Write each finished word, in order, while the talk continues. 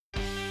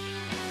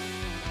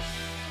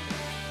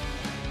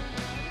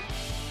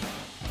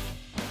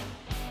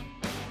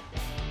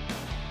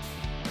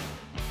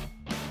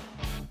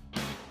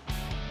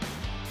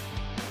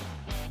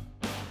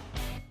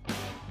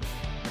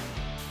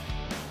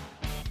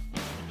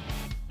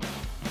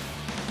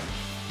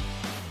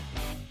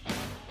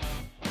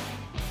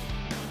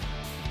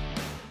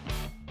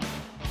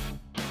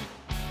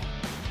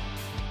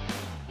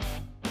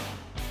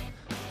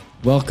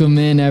Welcome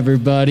in,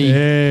 everybody.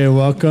 Hey,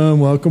 welcome.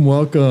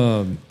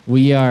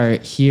 We are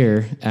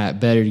here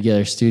at Better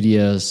Together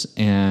Studios,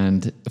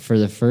 and for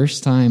the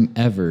first time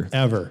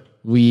ever,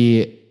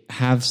 we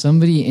have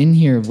somebody in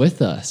here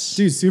with us.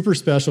 Dude, super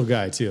special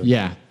guy, too.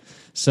 Yeah.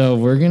 So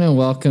we're going to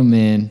welcome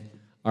in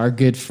our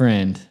good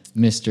friend,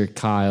 Mr.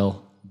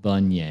 Kyle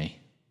Bunyea.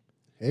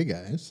 Hey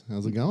guys,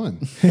 how's it going?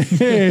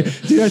 Hey,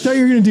 dude, I thought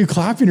you were going to do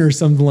clapping or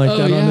something like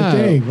that on the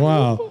thing.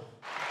 Wow.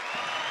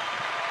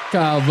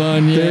 Kyle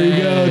Bunyea. There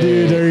you go,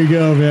 dude. There you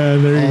go,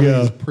 man. There you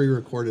go. These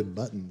pre-recorded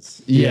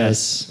buttons.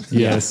 Yes.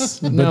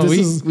 No,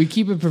 we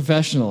keep it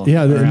professional.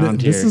 Yeah,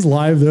 around this here. is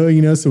live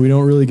though, so we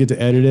don't really get to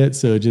edit it.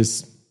 So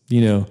just,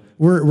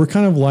 we're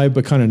kind of live,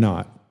 but kind of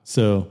not.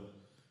 So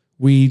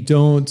we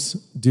don't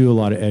do a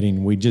lot of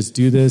editing. We just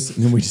do this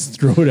and then we just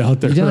throw it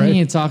out there. We don't right?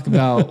 need to talk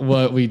about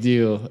what we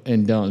do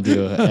and don't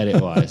do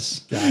edit-wise.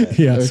 Got it.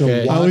 Yeah, Okay. so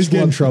I always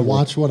get in trouble.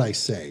 Watch what I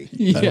say.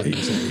 Yeah.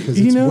 Because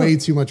it's way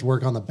too much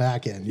work on the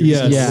back end. You're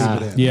Yes. just gonna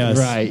leave it in. Yes.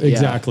 Right.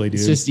 Exactly, dude.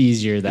 It's just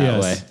easier that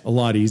way. A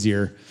lot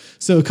easier.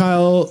 So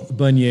Kyle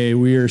Bunyea,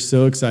 we are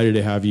so excited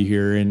to have you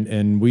here.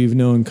 And we've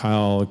known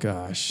Kyle,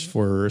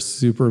 for a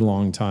super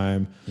long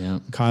time. Yeah.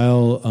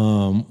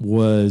 Kyle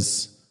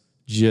was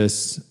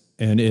just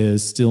and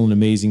is still an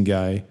amazing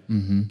guy.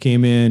 Mm-hmm.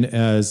 Came in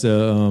as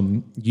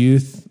a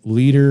youth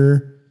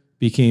leader,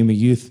 became a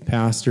youth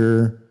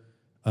pastor.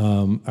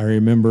 I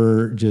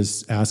remember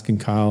just asking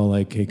Kyle,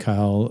 like, hey,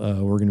 Kyle,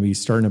 we're going to be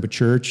starting up a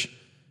church.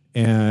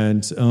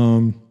 And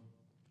the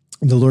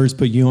Lord's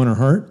put you on our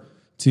heart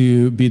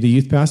to be the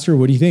youth pastor.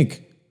 What do you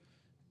think?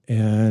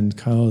 And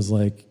Kyle was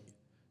like,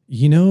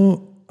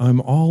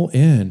 I'm all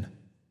in.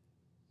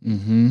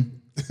 Mm-hmm.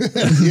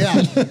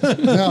 No.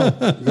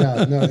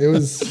 It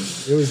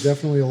was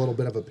definitely a little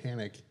bit of a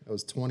panic. I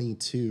was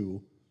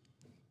 22,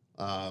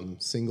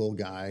 single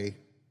guy.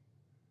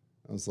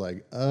 I was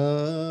like,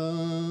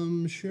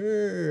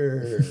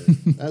 sure.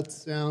 That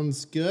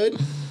sounds good.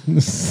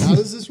 How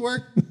does this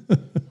work?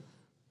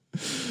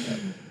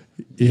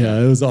 Yeah,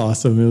 it was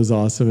awesome.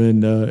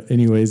 And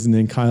anyways, and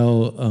then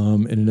Kyle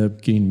ended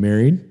up getting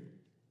married.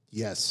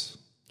 Yes.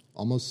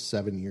 Almost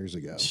 7 years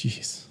ago.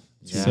 Jeez.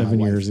 Yeah. 7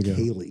 My years wife, ago.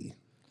 Kaylee.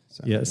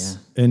 So. Yes.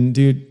 Yeah. And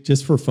dude,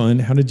 just for fun,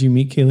 how did you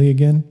meet Kaylee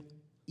again?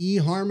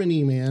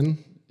 eHarmony, man.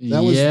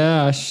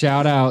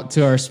 Shout out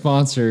to our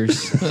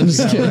sponsors. I'm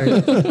just kidding.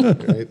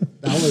 Right.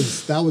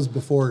 That was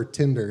before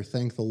Tinder,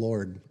 thank the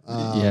Lord.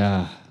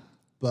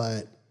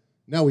 But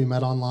no, we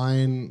met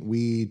online.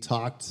 We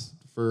talked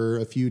for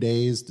a few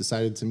days,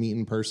 decided to meet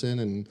in person,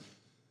 and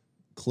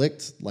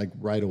clicked like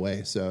right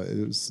away. So it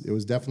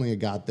was definitely a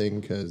God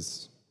thing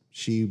because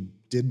she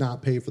did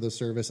not pay for the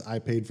service. I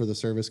paid for the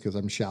service because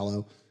I'm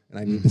shallow and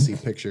I need to see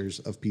pictures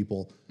of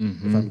people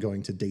if I'm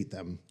going to date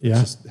them.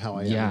 Yeah. It's just how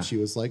I am. And she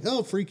was like,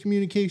 oh, free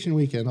communication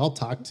weekend. I'll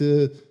talk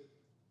to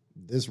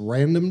this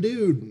random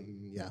dude.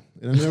 Yeah,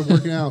 it ended up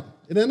working out.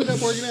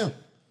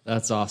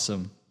 That's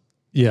awesome.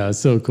 Yeah,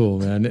 so cool,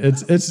 man.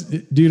 It's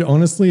dude,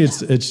 honestly,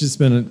 it's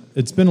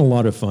been a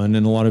lot of fun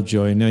and a lot of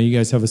joy. Now you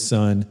guys have a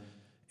son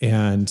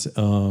and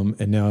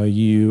now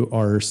you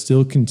are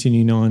still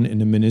continuing on in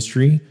the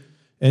ministry.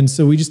 And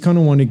so we just kind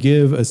of want to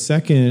give a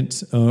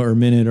second or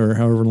minute or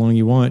however long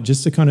you want,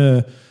 just to kind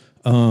of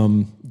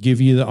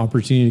give you the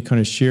opportunity to kind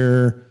of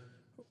share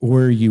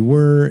where you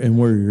were and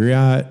where you're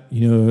at,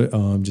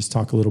 just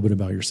talk a little bit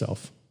about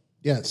yourself.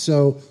 Yeah.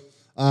 So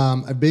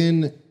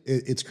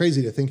it's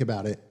crazy to think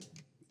about it.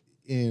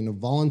 In a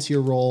volunteer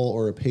role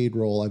or a paid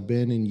role, I've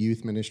been in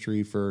youth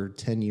ministry for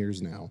 10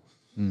 years now.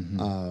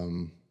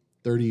 Mm-hmm.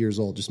 30 years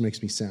old just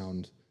makes me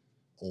sound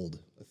old.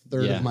 A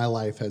third of my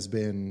life has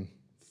been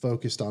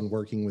focused on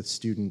working with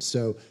students.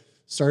 So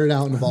started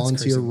out in a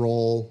volunteer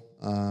role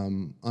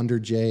under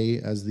Jay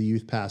as the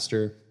youth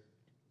pastor.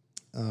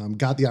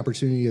 Got the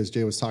opportunity, as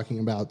Jay was talking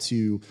about,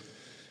 to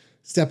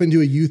step into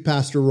a youth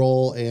pastor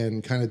role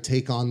and kind of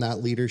take on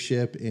that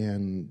leadership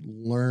and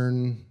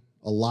learn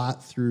a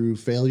lot through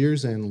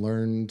failures and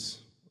learned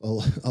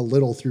a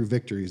little through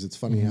victories. It's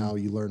funny how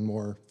you learn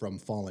more from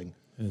falling.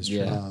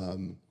 Yeah.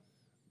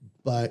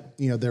 But,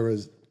 there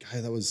was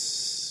that was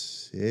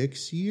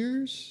 6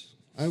 years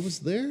I was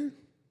there.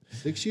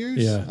 6 years?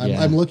 Yeah.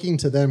 I'm looking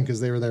to them because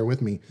they were there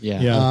with me.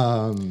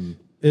 Yeah.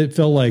 It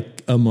felt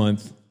like a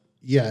month.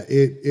 Yeah,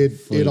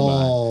 it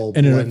all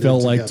and it blended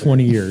felt like together.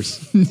 20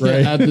 years,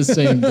 right? At the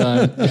same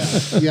time.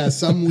 Yeah,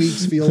 some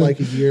weeks feel like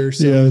a year,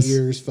 some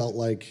years felt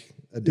like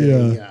a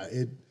day. Yeah,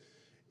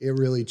 it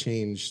really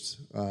changed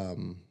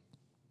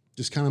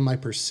just kind of my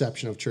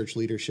perception of church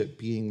leadership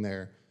being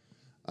there.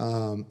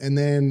 And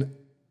then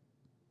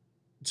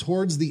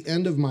towards the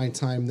end of my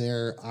time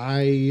there,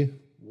 I'll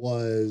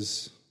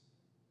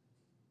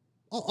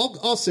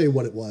say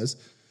what it was.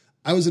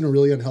 I was in a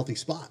really unhealthy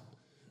spot.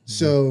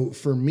 So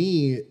for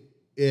me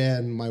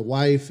and my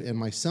wife and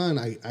my son,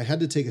 I had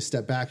to take a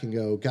step back and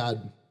go,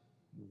 God,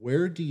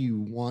 where do you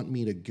want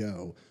me to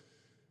go?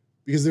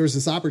 Because there was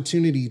this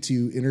opportunity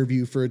to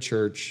interview for a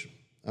church,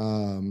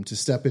 to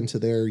step into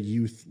their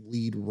youth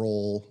lead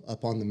role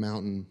up on the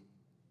mountain.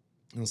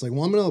 And I was like,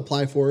 well, I'm going to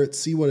apply for it,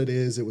 see what it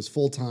is. It was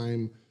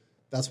full-time.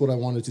 that's what I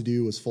wanted to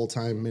do was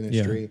full-time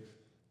ministry.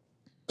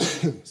 Yeah.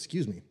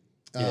 Excuse me.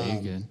 Yeah,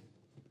 you're good.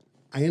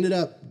 I ended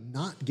up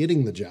not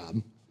getting the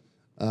job.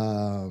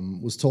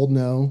 Was told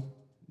no,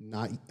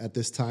 not at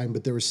this time,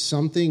 but there was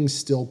something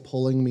still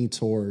pulling me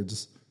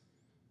towards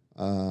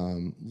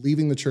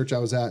leaving the church I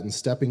was at and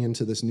stepping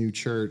into this new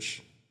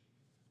church.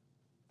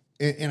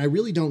 And I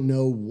really don't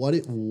know what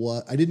it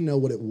was. I didn't know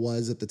what it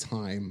was at the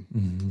time.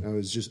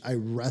 Mm-hmm. I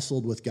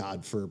wrestled with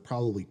God for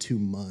probably 2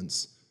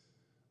 months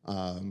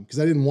because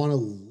I didn't want to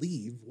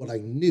leave what I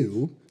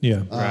knew.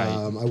 Yeah, right.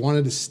 I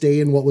wanted to stay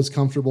in what was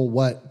comfortable,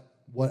 what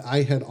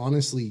I had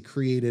honestly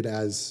created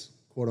as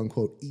quote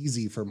unquote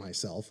easy for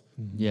myself.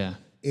 Yeah.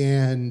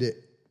 And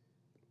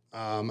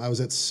I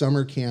was at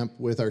summer camp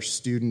with our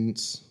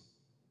students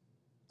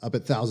up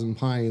at Thousand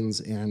Pines,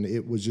 and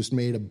it was just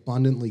made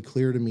abundantly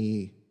clear to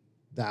me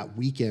that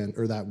weekend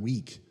or that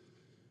week,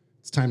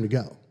 it's time to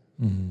go.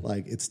 Mm-hmm.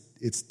 Like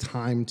it's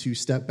time to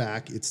step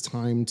back. It's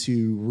time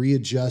to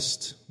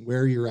readjust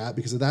where you're at,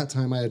 because at that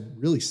time I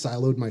had really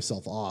siloed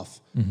myself off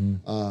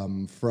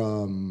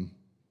from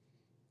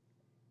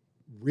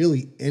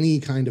really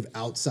any kind of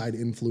outside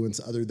influence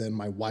other than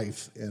my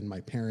wife and my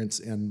parents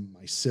and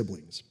my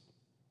siblings,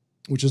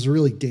 which is a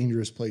really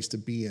dangerous place to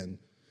be in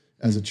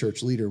as a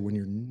church leader when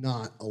you're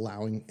not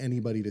allowing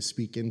anybody to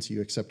speak into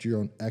you except your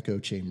own echo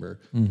chamber.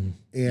 Mm-hmm.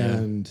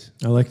 And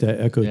I like that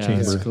echo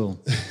chamber. That's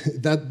cool.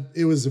 That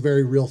it was a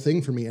very real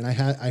thing for me. And I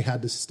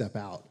had to step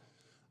out.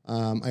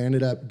 I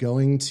ended up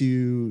going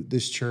to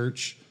this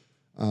church,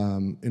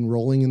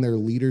 enrolling in their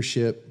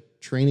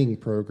leadership training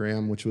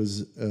program, which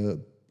was, I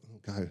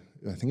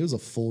think it was a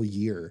full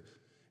year,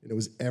 and it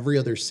was every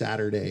other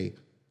Saturday.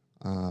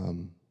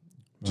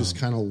 Just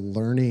kind of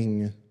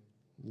learning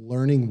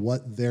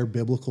what their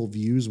biblical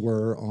views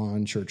were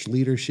on church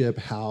leadership,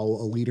 how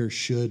a leader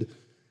should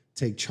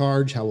take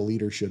charge, how a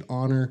leader should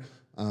honor,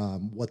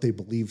 what they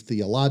believe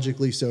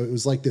theologically. So it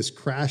was like this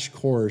crash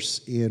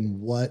course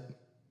in what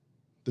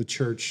the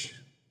church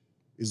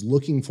is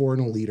looking for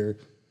in a leader.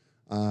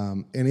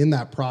 And in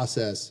that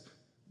process,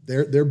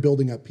 they're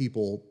building up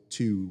people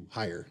to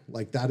hire.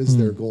 Like that is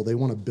their goal. They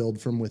want to build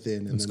from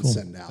within and then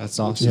send out. That's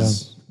awesome.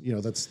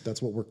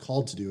 That's what we're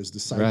called to do, is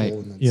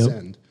disciple and then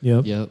send.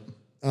 Yep.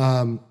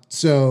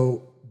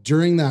 So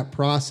during that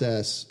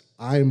process,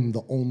 I'm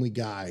the only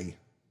guy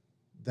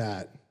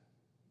that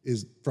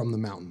is from the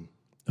mountain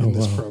in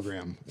this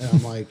program. And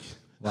I'm like,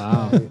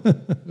 wow.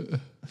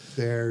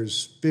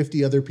 There's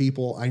 50 other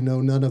people. I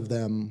know none of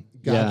them.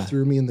 God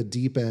threw me in the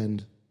deep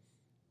end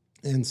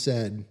and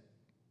said,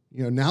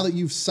 now that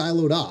you've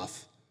siloed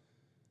off,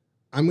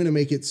 I'm going to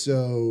make it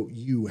so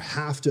you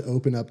have to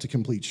open up to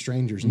complete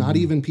strangers, not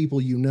even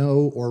people you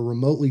know or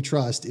remotely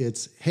trust.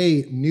 It's,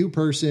 hey, new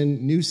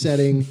person, new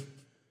setting.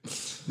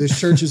 This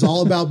church is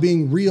all about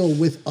being real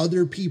with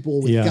other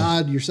people, with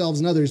God, yourselves,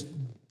 and others.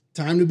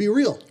 Time to be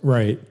real.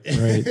 Right.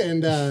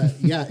 And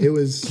it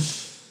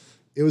was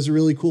a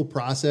really cool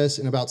process.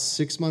 And about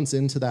 6 months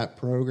into that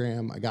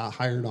program, I got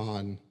hired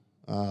on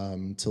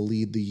to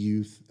lead the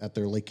youth at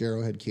their Lake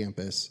Arrowhead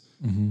campus.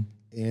 Mm-hmm.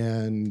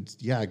 And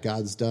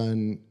God's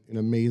done an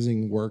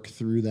amazing work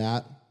through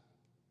that.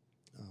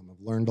 I've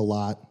learned a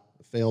lot,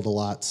 failed a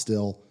lot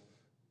still,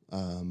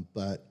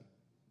 but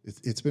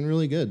it's been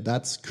really good.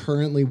 That's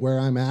currently where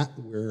I'm at.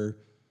 We're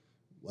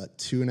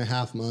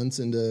 2.5 months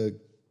into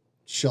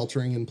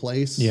sheltering in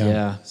place.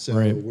 So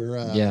we're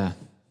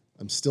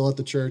I'm still at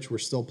the church. We're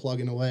still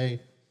plugging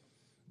away,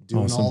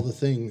 doing all the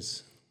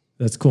things.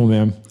 That's cool,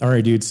 man. All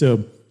right, dude.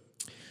 So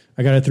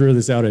I got to throw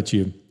this out at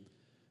you.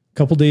 A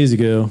couple days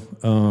ago,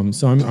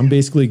 so I'm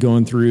basically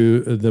going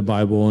through the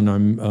Bible, and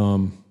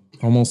I'm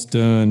almost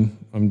done.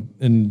 I'm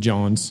in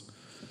John's,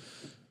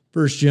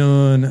 1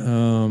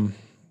 John,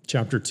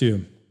 chapter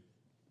 2.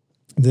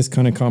 This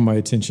kind of caught my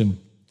attention.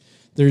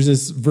 There's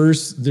these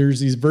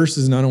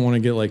verses, and I don't want to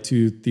get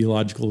too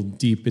theological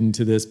deep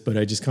into this, but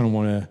I just kind of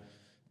want to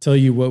tell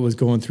you what was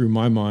going through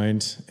my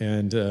mind,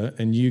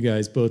 and you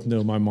guys both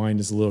know my mind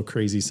is a little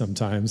crazy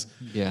sometimes.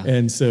 Yeah.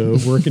 And so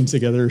working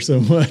together so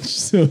much.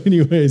 So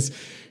anyways,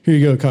 here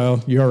you go,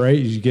 Kyle. You all right?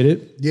 Did you get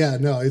it? Yeah,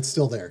 no, it's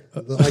still there.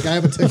 I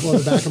have a tickle in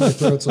the back of my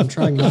throat, so I'm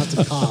trying not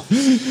to cough.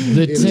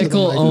 The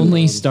tickle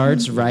only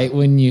starts right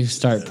when you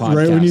start podcast.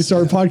 Right when you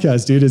start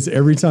podcast, dude. It's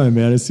every time,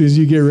 man. As soon as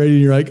you get ready,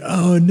 you're like,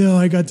 oh no,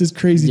 I got this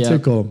crazy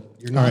tickle.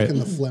 You're knocking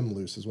the phlegm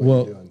loose is what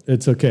you're doing.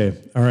 It's okay.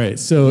 All right.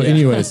 So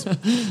anyways,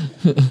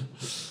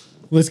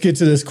 let's get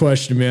to this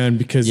question, man,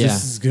 because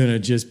this is going to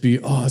just be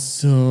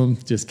awesome.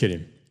 Just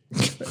kidding.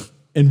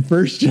 In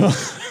 1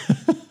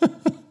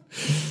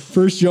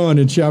 John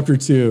in chapter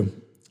 2,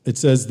 it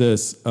says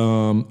this,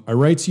 I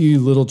write to you,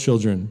 little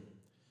children,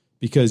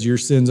 because your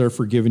sins are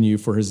forgiven you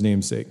for his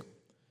name's sake.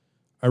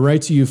 I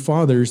write to you,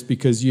 fathers,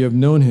 because you have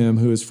known him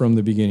who is from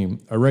the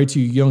beginning. I write to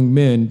you, young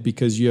men,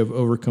 because you have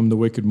overcome the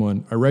wicked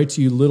one. I write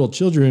to you, little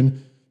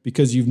children,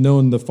 because you've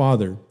known the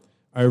Father.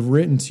 I have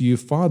written to you,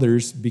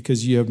 fathers,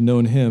 because you have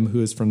known him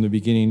who is from the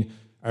beginning.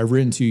 I have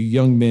written to you,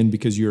 young men,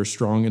 because you are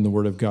strong and the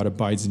word of God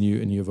abides in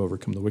you and you have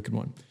overcome the wicked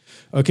one.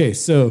 Okay,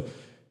 so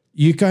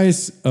you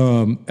guys,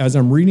 as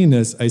I'm reading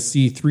this, I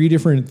see 3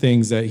 different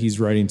things that he's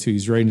writing to.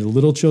 He's writing to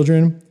little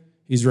children,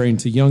 he's writing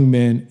to young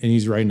men, and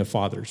he's writing to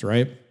fathers,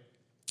 right?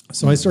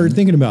 So I started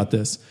thinking about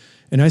this,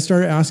 and I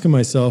started asking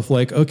myself,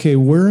 like, okay,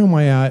 where am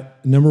I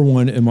at, number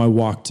one, in my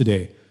walk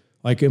today?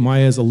 Like, am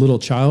I as a little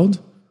child,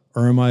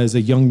 or am I as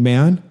a young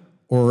man,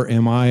 or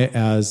am I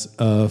as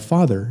a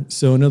father?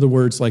 So in other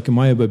words, like, am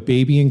I a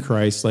baby in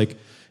Christ? Like,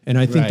 and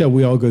I think that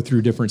we all go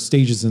through different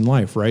stages in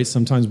life, right?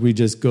 Sometimes we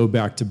just go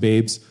back to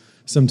babes.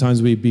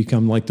 Sometimes we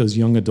become like those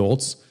young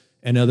adults,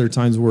 and other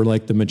times we're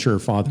like the mature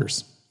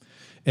fathers.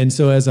 And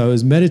so as I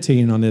was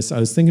meditating on this, I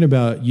was thinking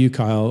about you,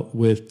 Kyle,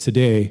 with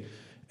today,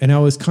 and I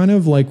was kind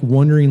of like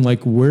wondering,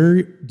 like,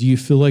 where do you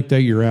feel like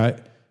that you're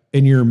at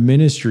in your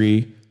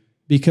ministry?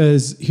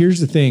 Because here's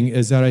the thing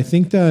is that I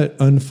think that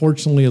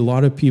unfortunately a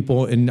lot of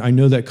people, and I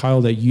know that,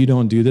 Kyle, that you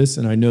don't do this,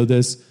 and I know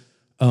this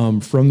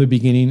from the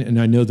beginning,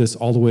 and I know this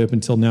all the way up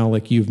until now,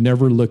 like, you've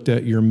never looked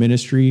at your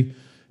ministry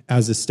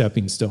as a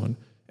stepping stone.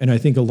 And I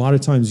think a lot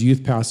of times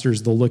youth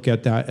pastors, they'll look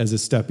at that as a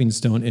stepping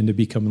stone into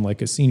becoming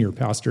like a senior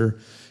pastor.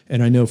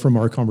 And I know from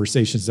our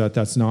conversations that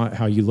that's not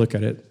how you look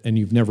at it, and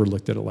you've never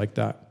looked at it like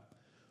that.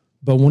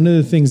 But one of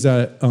the things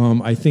that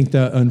I think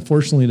that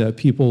unfortunately that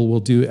people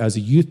will do as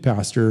a youth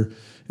pastor,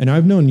 and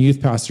I've known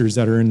youth pastors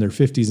that are in their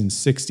 50s and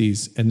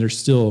 60s, and they're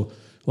still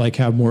like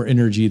have more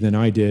energy than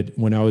I did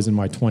when I was in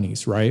my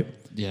 20s, right?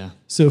 Yeah.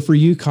 So for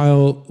you,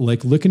 Kyle,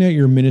 like looking at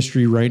your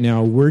ministry right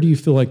now, where do you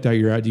feel like that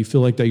you're at? Do you feel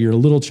like that you're a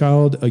little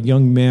child, a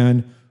young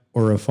man,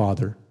 or a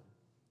father?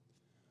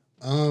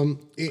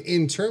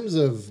 In terms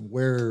of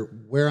where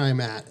I'm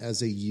at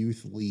as a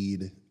youth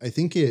lead, I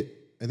think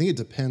it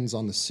depends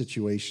on the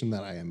situation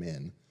that I am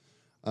in.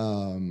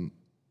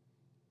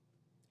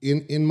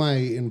 In my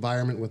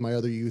environment with my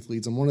other youth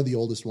leads, I'm one of the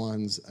oldest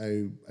ones.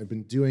 I've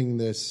been doing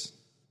this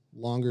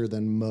longer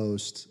than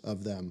most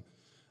of them.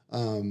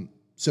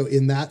 So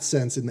in that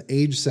sense, in the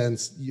age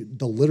sense,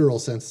 the literal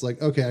sense, it's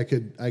like,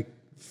 okay, I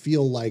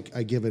feel like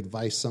I give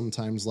advice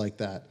sometimes like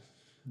that.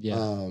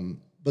 Yeah.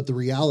 But the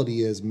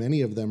reality is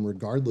many of them,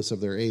 regardless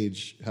of their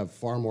age, have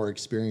far more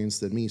experience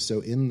than me. So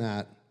in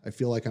that, I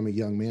feel like I'm a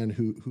young man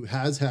who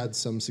has had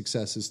some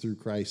successes through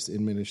Christ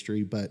in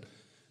ministry, but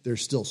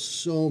there's still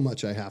so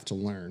much I have to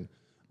learn.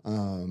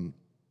 And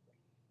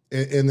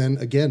then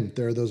again,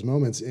 there are those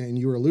moments, and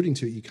you were alluding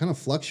to it, you kind of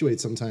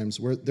fluctuate sometimes,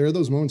 where there are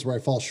those moments where I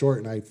fall short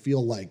and I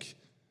feel like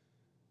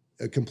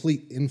a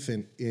complete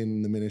infant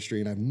in the ministry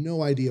and I have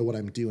no idea what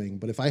I'm doing.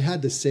 But if I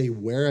had to say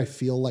where I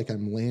feel like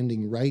I'm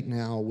landing right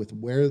now with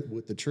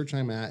the church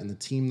I'm at and the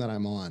team that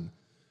I'm on,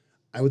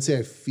 I would say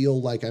I feel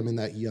like I'm in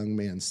that young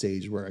man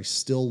stage where I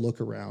still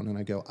look around and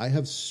I go, I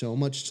have so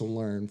much to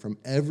learn from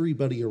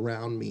everybody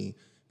around me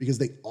because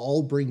they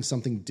all bring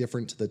something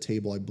different to the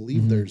table. I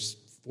believe there's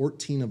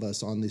 14 of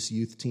us on this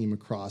youth team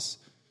across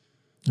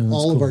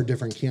all of our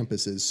different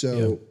campuses.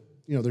 So,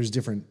 you know, there's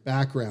different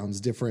backgrounds,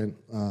 different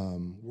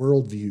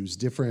worldviews,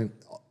 different,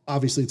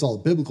 obviously it's all a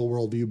biblical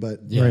worldview,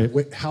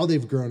 but how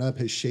they've grown up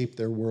has shaped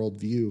their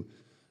worldview.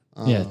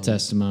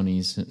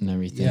 Testimonies and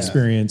everything.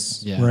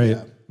 Experience. Right.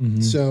 Yeah.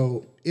 Mm-hmm.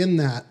 So in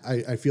that,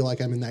 I feel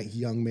like I'm in that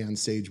young man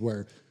stage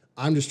where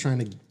I'm just trying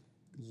to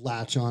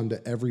latch on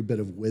to every bit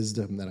of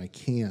wisdom that I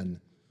can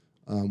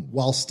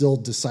while still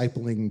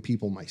discipling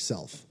people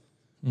myself,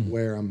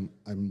 where I'm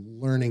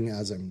learning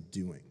as I'm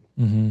doing.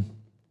 Mm-hmm.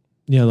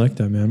 Yeah, I like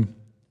that, man.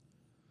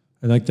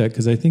 I like that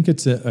because I think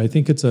it's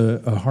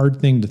a hard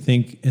thing to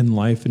think in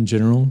life in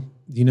general.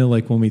 You know,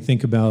 like when we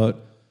think about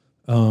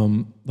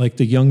like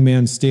the young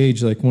man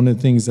stage, like one of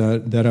the things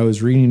that I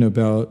was reading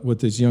about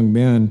with this young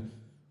man,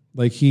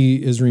 like he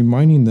is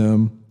reminding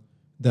them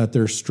that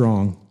they're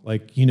strong.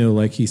 Like, you know,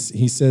 like he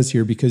says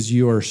here, because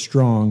you are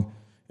strong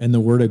and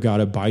the word of God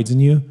abides in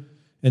you.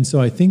 And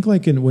so I think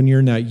like when you're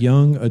in that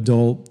young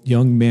adult,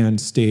 young man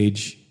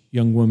stage,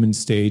 young woman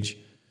stage,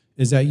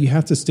 is that you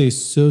have to stay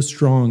so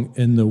strong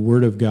in the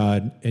word of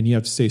God, and you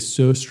have to stay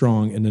so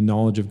strong in the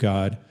knowledge of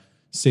God,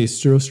 stay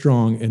so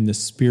strong in the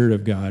spirit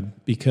of God,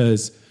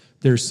 because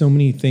there's so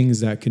many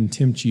things that can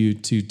tempt you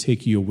to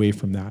take you away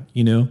from that,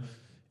 you know?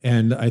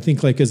 And I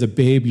think like as a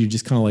babe, you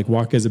just kind of like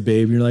walk as a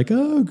babe and you're like,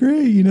 oh,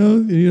 great. You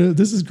know,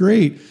 this is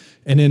great.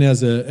 And then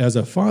as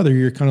a father,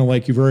 you're kind of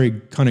like, you've already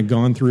kind of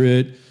gone through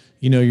it.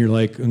 You know, you're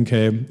like,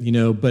 okay, you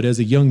know, but as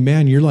a young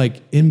man, you're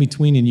like in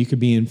between and you could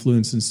be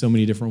influenced in so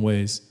many different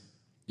ways.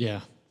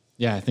 Yeah.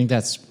 Yeah. I think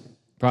that's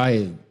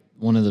probably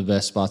one of the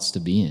best spots to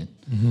be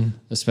in,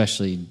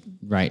 especially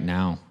right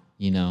now,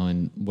 you know,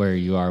 and where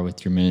you are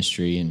with your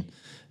ministry and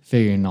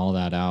figuring all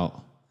that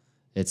out.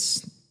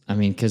 I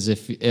mean, because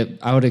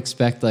I would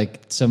expect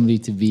like somebody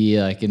to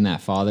be like in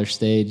that father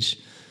stage,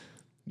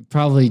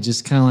 probably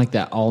just kind of like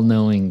that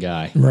all-knowing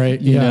guy, right?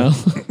 You know,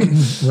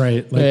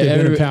 right? Like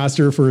they've been a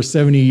pastor for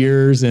 70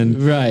 years,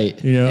 and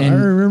right, you know, I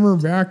remember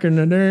back in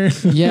the day.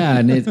 Yeah,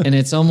 and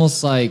it's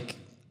almost like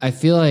I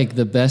feel like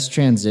the best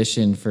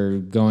transition for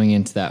going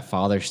into that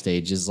father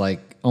stage is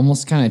like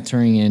almost kind of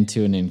turning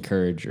into an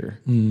encourager,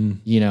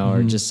 you know,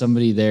 or just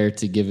somebody there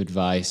to give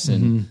advice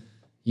and.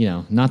 You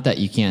know, not that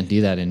you can't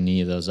do that in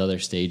any of those other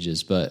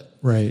stages, but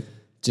right.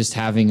 just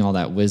having all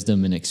that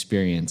wisdom and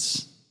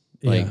experience,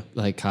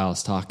 like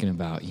Kyle's talking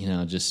about,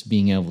 just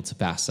being able to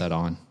pass that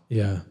on.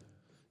 Yeah.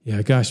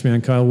 Yeah. Gosh,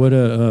 man, Kyle, what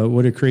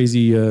a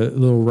crazy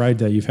little ride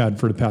that you've had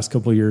for the past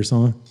couple of years,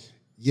 huh?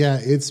 Yeah,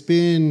 it's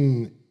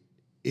been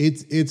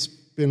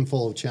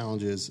full of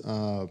challenges.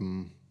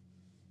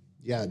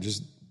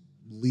 Just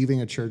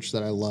leaving a church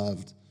that I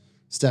loved,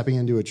 stepping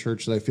into a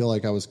church that I feel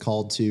like I was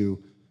called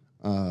to,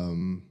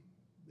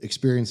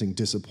 experiencing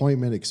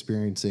disappointment,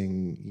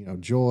 experiencing,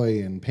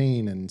 joy and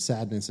pain and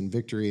sadness and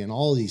victory and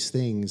all these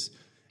things.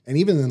 And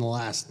even in the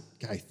last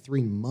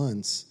 3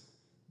 months,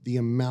 the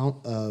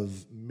amount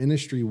of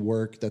ministry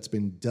work that's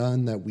been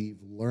done that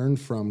we've learned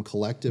from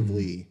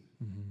collectively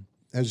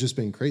has just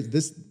been crazy.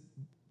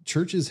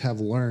 Churches have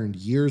learned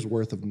years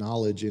worth of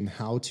knowledge in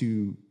how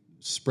to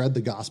spread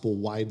the gospel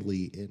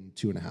widely in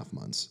 2.5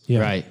 months.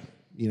 Yeah. Right.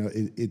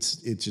 It's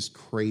just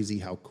crazy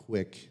how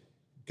quick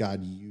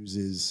God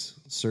uses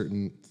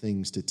certain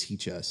things to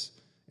teach us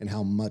and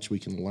how much we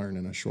can learn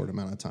in a short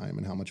amount of time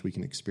and how much we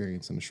can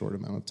experience in a short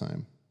amount of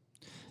time.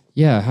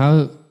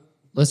 Yeah.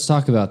 Let's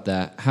talk about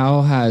that.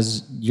 How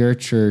has your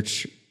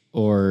church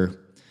or,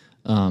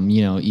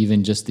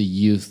 even just the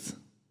youth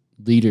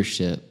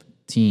leadership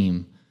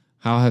team,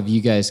 how have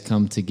you guys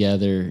come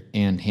together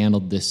and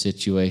handled this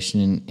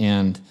situation?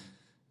 And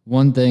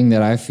one thing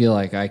that I feel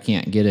like I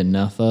can't get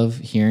enough of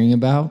hearing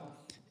about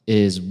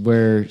is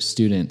where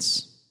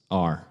students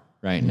are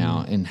right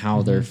now and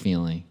how they're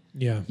feeling.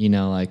 Yeah.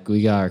 Like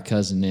we got our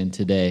cousin in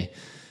today,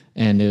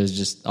 and it was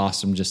just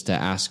awesome just to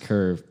ask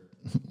her,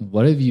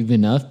 what have you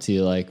been up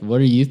to? Like,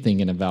 what are you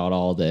thinking about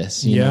all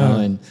this? You know,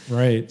 and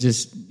right.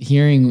 just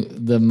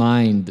hearing the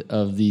mind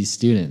of these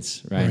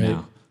students right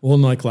now. Well,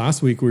 and like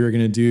last week, you were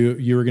going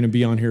to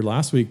be on here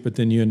last week, but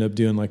then you end up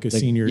doing like a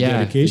senior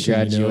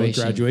dedication,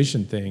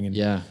 graduation thing. And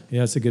yeah,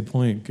 that's a good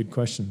point. Good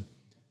question.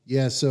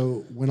 Yeah.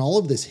 So when all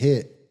of this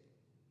hit,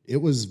 it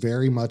was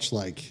very much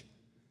like,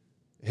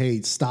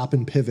 hey, stop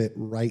and pivot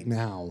right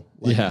now.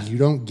 Like, you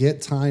don't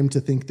get time to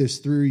think this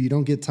through. You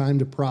don't get time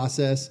to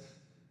process.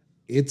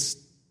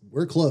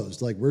 We're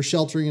closed. Like, we're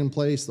sheltering in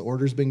place. The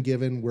order's been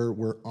given.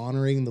 We're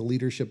honoring the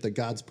leadership that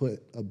God's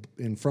put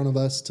in front of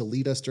us to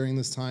lead us during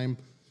this time.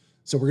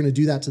 So we're going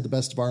to do that to the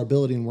best of our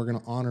ability, and we're going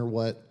to honor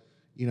what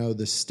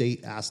the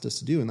state asked us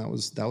to do, and that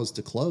was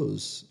to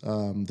close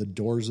the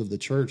doors of the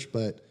church.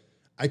 But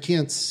I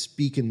can't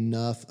speak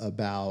enough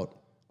about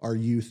our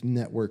youth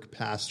network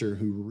pastor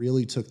who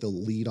really took the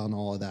lead on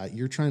all of that.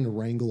 You're trying to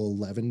wrangle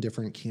 11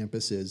 different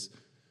campuses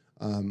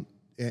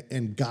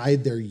and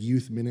guide their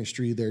youth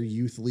ministry, their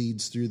youth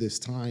leads through this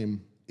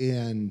time.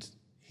 And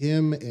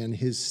him and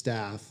his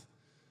staff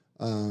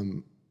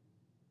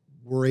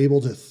were able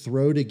to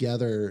throw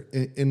together,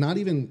 and not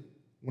even,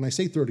 when I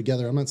say throw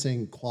together, I'm not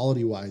saying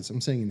quality-wise.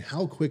 I'm saying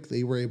how quick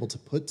they were able to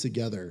put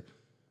together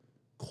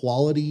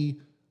quality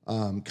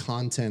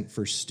content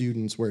for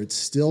students where it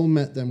still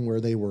met them where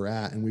they were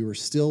at, and we were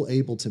still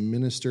able to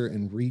minister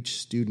and reach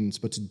students,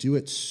 but to do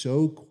it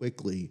so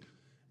quickly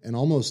and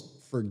almost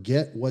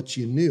forget what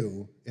you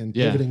knew and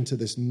pivoting to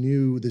this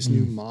new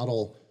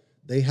model.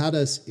 They had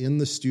us in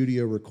the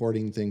studio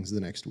recording things the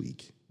next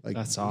week. Like,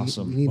 that's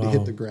awesome. We need to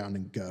hit the ground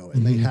and go.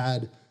 And they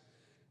had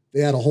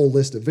a whole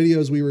list of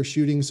videos we were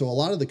shooting. So a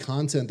lot of the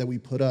content that we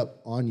put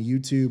up on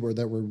YouTube or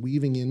that we're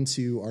weaving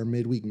into our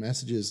midweek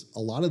messages, a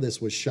lot of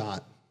this was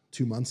shot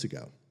 2 months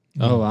ago.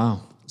 Oh,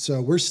 wow.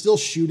 So we're still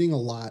shooting a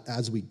lot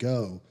as we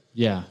go.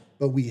 Yeah.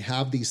 But we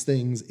have these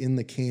things in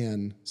the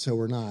can, so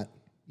we're not,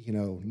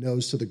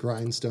 nose to the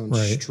grindstone,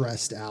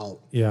 stressed out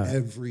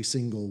every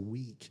single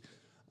week.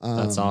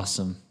 That's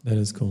awesome. That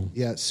is cool.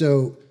 Yeah.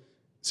 So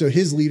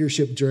his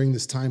leadership during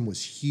this time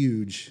was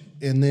huge.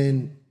 And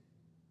then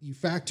you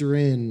factor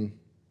in,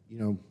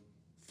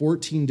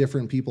 14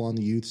 different people on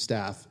the youth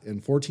staff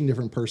and 14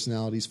 different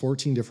personalities,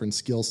 14 different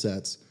skill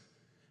sets.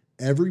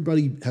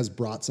 Everybody has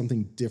brought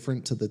something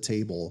different to the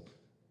table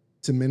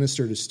to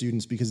minister to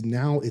students, because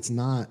now it's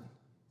not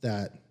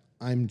that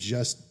I'm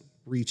just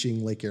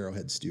reaching Lake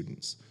Arrowhead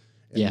students.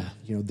 And,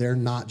 they're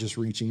not just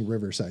reaching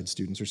Riverside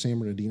students or San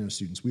Bernardino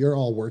students. We are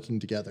all working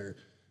together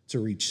to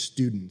reach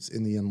students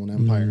in the Inland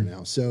Empire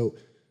now. So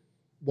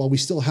while we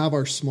still have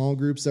our small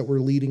groups that we're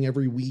leading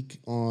every week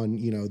on,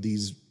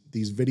 these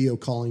video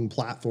calling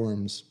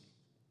platforms,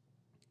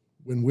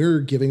 when we're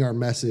giving our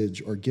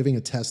message or giving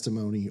a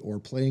testimony or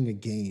playing a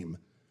game,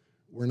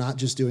 we're not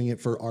just doing it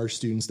for our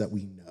students that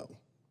we know,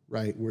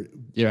 right?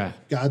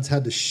 God's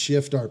had to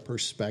shift our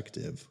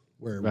perspective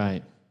where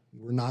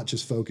we're not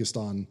just focused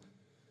on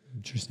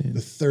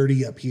the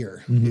 30 up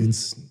here.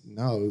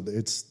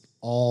 It's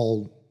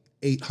all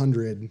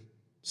 800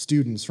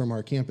 students from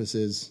our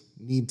campuses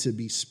need to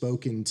be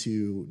spoken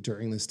to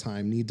during this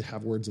time, need to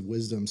have words of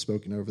wisdom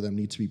spoken over them,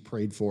 need to be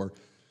prayed for.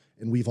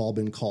 And we've all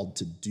been called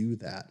to do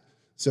that.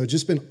 So it's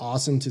just been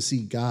awesome to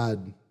see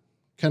God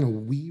kind of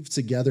weave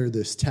together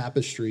this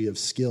tapestry of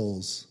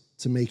skills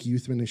to make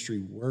youth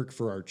ministry work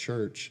for our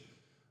church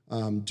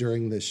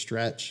during this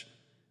stretch.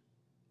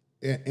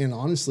 And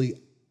honestly,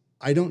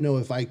 I don't know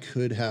if I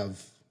could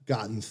have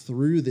gotten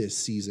through this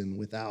season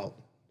without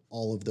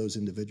all of those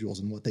individuals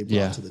and what they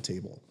brought to the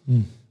table.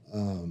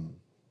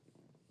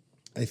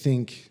 I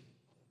think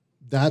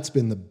that's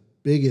been the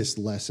biggest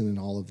lesson in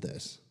all of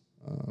this.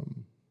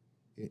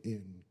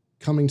 In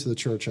coming to the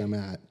church I'm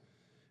at,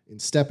 in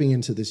stepping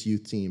into this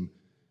youth team,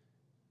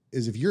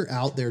 is if you're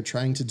out there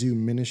trying to do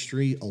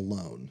ministry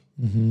alone,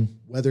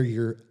 whether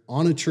you're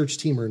on a church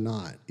team or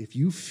not, if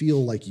you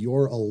feel like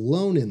you're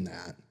alone in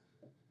that,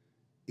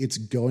 it's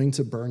going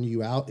to burn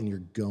you out and you're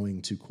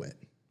going to quit.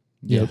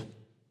 Yep.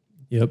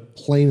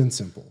 Plain and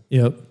simple.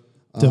 Yep.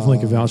 Definitely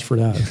can vouch for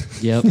that.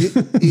 Yep.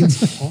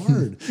 It's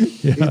hard.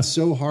 It's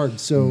so hard.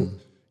 So,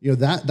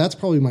 that's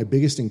probably my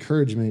biggest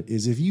encouragement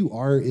is if you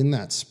are in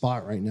that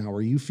spot right now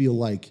where you feel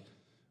like,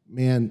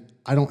 man,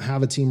 I don't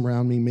have a team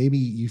around me. Maybe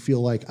you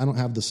feel like I don't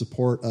have the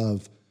support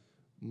of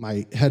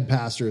my head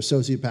pastor,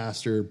 associate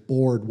pastor,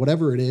 board,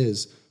 whatever it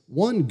is.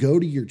 One, go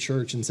to your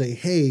church and say,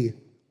 hey,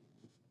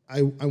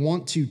 I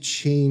want to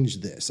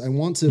change this. I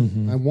want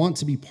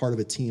to be part of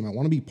a team. I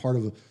want to be part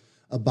of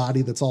a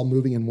body that's all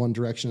moving in one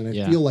direction. And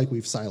I feel like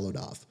we've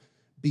siloed off.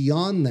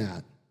 Beyond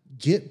that,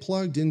 get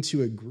plugged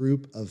into a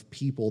group of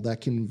people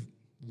that can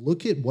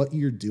look at what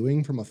you're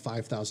doing from a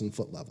 5,000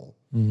 foot level,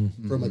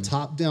 from a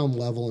top down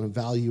level, and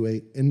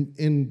evaluate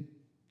and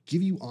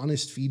give you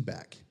honest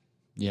feedback.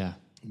 Yeah.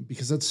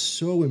 Because that's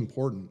so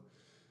important.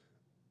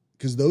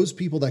 Because those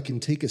people that can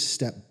take a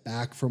step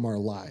back from our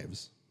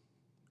lives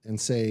and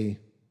say,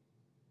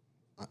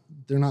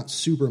 they're not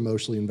super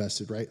emotionally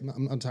invested, right?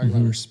 I'm talking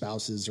about our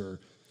spouses or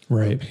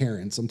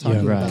parents. I'm talking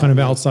about kind of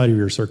outside of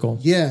your circle.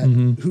 Yeah.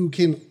 Who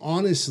can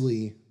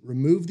honestly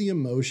remove the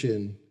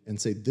emotion and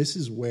say, this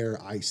is where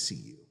I see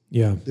you.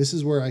 Yeah. This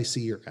is where I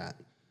see you're at.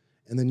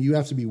 And then you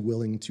have to be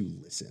willing to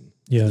listen.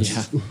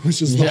 Yes.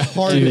 Which is the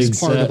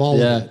hardest part of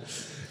all of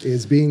it,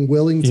 is being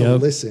willing to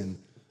listen.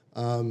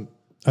 I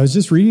was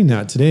just reading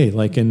that today,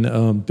 like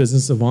in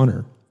Business of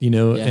Honor,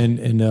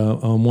 and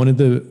one of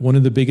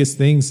the biggest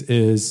things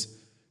is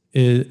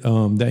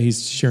that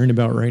he's sharing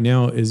about right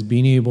now is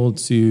being able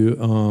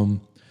to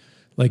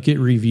like get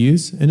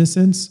reviews in a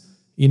sense,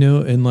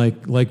 and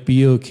like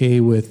be okay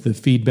with the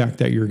feedback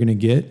that you're going to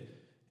get,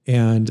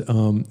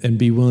 and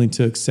be willing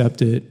to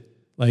accept it.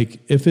 Like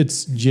if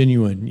it's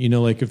genuine,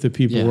 like if the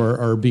people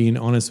are being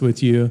honest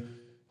with you,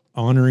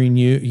 honoring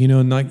you,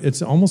 and like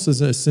it's almost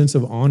as a sense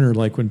of honor.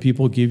 Like when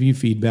people give you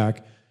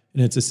feedback,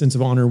 and it's a sense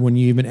of honor when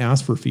you even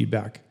ask for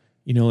feedback,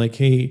 like,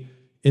 hey,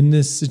 in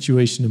this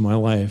situation in my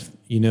life,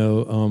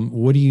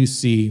 what do you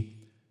see?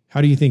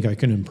 How do you think I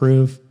can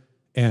improve?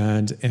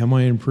 And am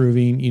I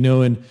improving?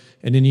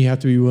 And then you have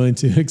to be willing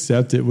to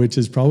accept it, which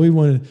is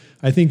probably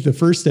I think the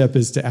first step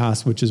is to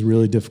ask, which is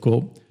really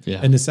difficult.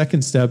 Yeah. And the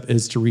second step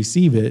is to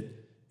receive it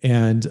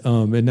and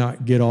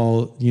not get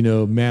all,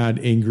 mad,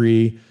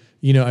 angry.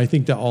 I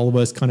think that all of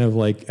us kind of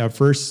like at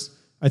first,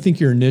 I think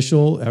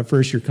at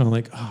first you're kind of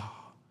like,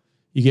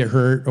 you get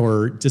hurt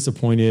or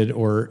disappointed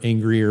or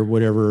angry or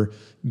whatever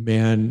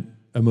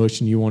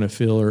emotion you want to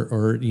feel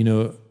or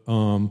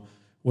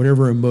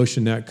whatever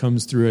emotion that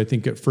comes through. I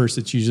think at first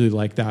it's usually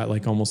like that,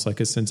 like almost like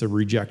a sense of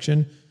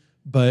rejection.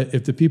 But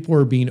if the people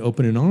are being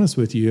open and honest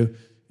with you,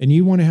 and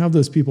you want to have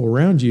those people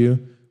around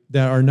you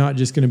that are not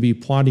just going to be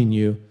plotting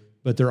you,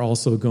 but they're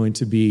also going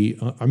to be,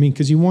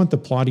 because you want the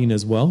plotting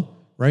as well,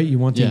 right? You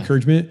want the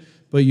encouragement,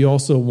 but you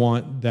also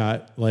want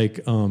that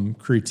like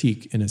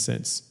critique in a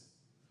sense.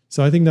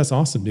 So I think that's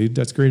awesome, dude.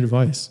 That's great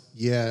advice.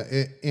 Yeah.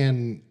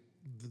 And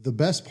the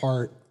best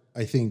part,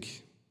 I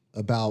think,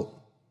 about,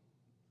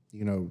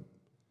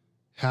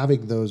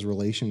 having those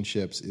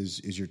relationships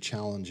is you're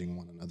challenging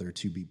one another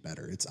to be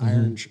better. It's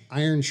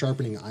iron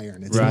sharpening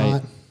iron.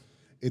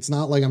 It's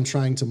not like I'm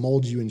trying to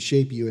mold you and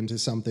shape you into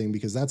something,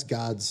 because that's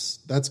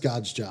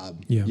God's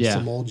job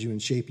to mold you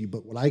and shape you.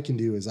 But what I can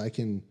do is I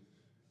can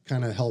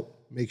kind of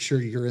help make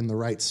sure you're in the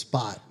right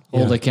spot.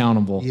 Hold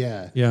accountable.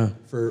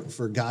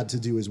 For God to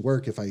do his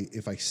work. If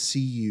I see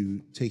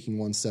you taking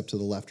one step to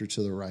the left or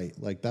to the right,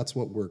 like that's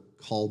what we're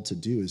called to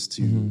do, is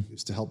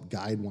to help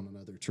guide one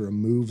another, to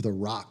remove the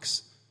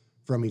rocks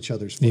from each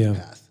other's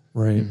footpath.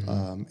 Right.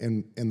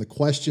 And the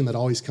question that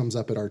always comes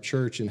up at our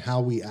church and how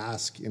we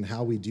ask and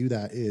how we do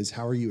that is,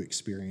 how are you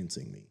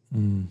experiencing me?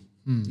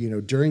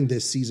 During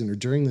this season or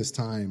during this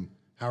time,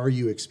 how are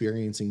you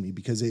experiencing me?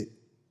 Because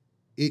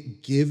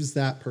it gives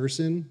that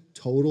person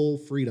total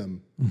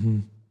freedom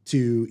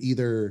to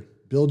either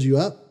build you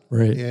up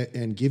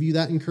and give you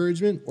that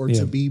encouragement, or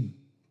to be,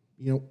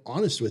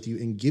 honest with you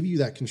and give you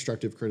that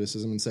constructive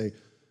criticism and say,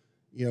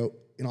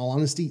 in all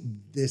honesty,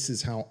 this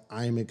is how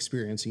I'm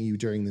experiencing you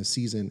during this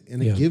season.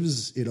 And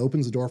it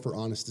opens the door for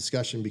honest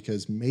discussion,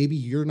 because maybe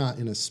you're not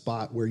in a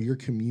spot where you're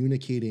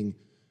communicating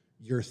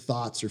your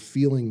thoughts or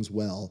feelings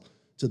well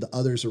to the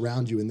others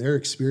around you, and they're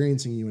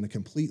experiencing you in a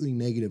completely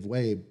negative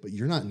way, but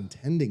you're not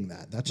intending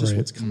that. That's just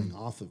what's coming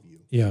off of you.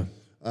 Yeah.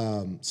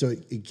 So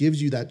it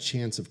gives you that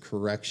chance of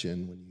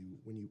correction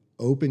when you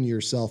open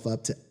yourself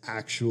up to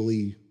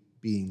actually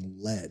being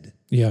led.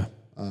 Yeah.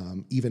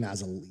 Even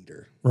as a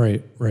leader.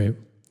 Right.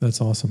 That's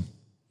awesome.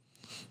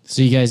 So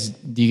do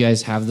you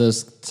guys have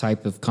those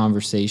type of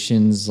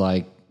conversations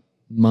like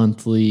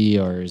monthly,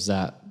 or is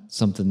that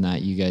something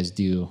that you guys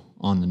do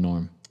on the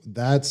norm?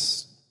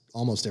 That's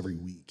almost every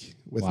week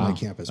with my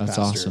campus That's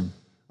pastor.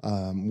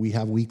 awesome. We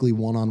have weekly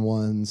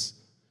one-on-ones,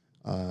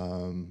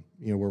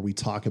 where we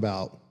talk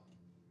about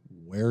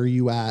where are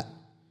you at,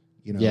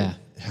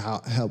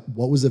 how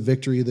what was a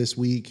victory this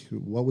week?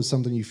 What was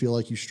something you feel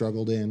like you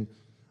struggled in?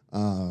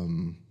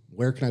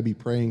 Where can I be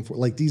praying for?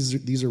 Like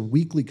these are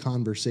weekly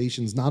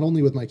conversations, not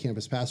only with my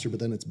campus pastor, but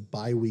then it's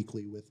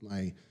bi-weekly with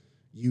my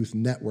youth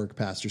network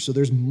pastor. So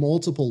there's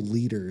multiple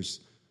leaders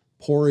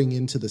pouring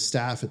into the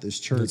staff at this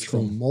church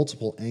from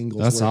multiple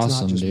angles. That's where it's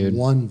awesome, not just dude.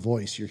 one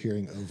voice you're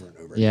hearing over and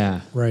over. Yeah.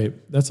 Again. Right.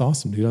 That's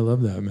awesome, dude. I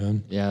love that,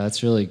 man. Yeah,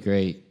 that's really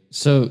great.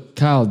 So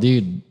Kyle,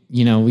 dude,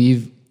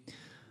 we've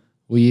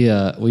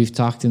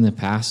talked in the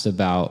past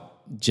about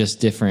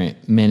just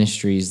different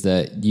ministries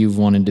that you've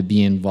wanted to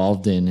be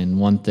involved in. And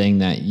one thing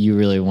that you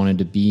really wanted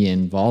to be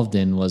involved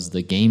in was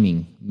the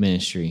gaming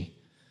ministry,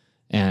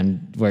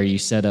 and where you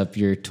set up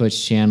your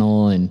Twitch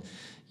channel and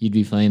you'd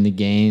be playing the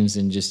games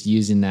and just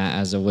using that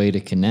as a way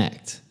to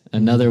connect,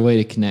 another way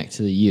to connect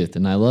to the youth.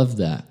 And I love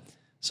that.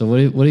 So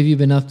what have you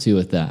been up to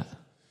with that?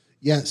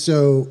 Yeah.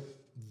 So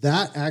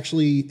that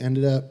actually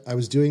ended up, I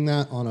was doing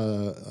that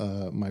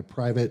on my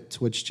private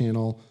Twitch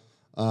channel.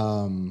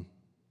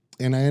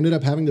 And I ended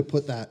up having to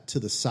put that to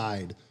the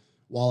side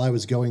while I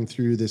was going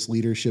through this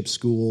leadership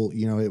school.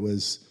 It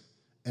was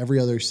every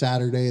other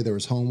Saturday, there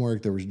was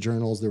homework, there was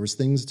journals, there was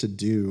things to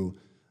do.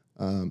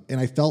 And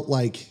I felt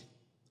like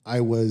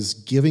I was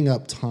giving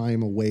up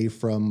time away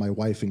from my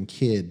wife and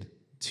kid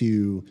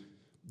to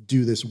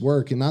do this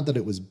work. And not that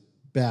it was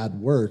bad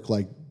work,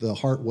 like the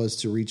heart was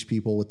to reach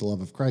people with the love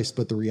of Christ.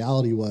 But the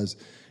reality was,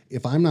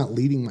 if I'm not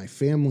leading my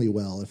family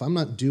well, if I'm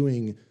not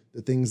doing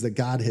the things that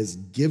God has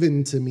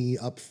given to me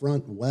up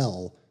front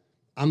well,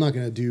 I'm not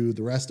going to do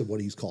the rest of what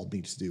he's called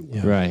me to do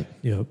well. Yeah. Right.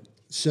 Yep.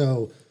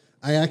 So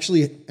I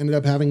actually ended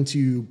up having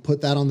to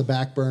put that on the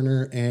back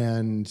burner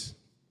and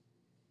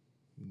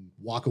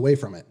walk away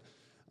from it.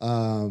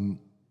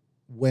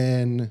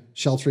 When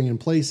sheltering in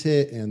place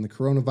hit and the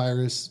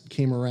coronavirus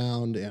came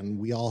around and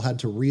we all had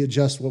to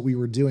readjust what we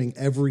were doing,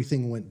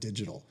 everything went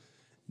digital.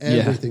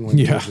 Everything went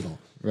digital.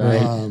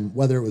 Right.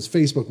 Whether it was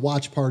Facebook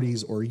watch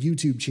parties or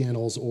YouTube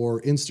channels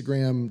or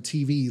Instagram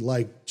TV,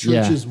 like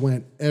churches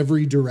went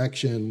every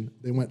direction.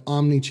 They went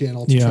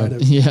omni-channel to try to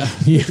be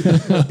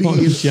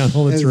in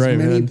Channel, that's as right,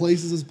 many man.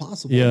 places as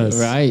possible. Yes.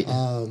 Right.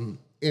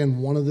 And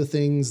one of the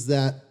things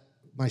that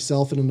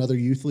myself and another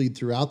youth lead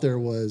threw out there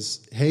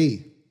was,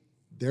 hey,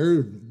 there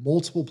are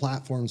multiple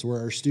platforms where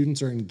our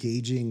students are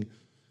engaging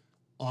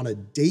on a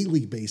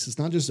daily basis,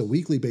 not just a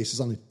weekly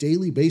basis, on a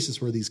daily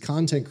basis, where these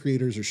content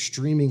creators are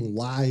streaming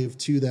live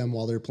to them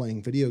while they're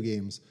playing video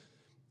games.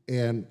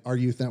 And our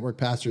youth network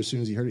pastor, as soon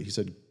as he heard it, he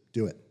said,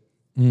 do it.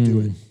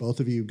 Do it.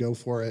 Both of you go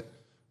for it.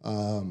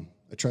 I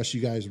trust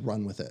you guys,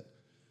 run with it.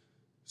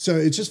 So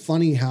it's just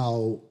funny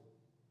how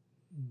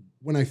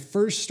when I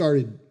first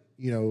started,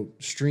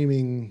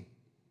 streaming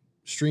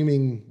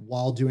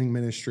while doing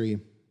ministry,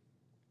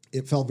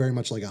 it felt very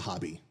much like a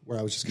hobby where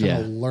I was just kind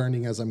of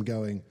learning as I'm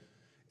going.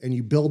 And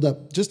you build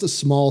up just a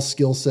small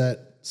skill set,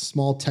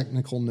 small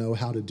technical know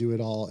how to do it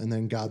all. And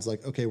then God's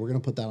like, okay, we're going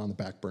to put that on the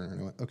back burner.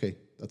 And I went, okay,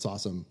 that's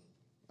awesome.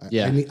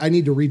 I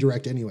need to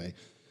redirect anyway.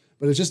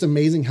 But it's just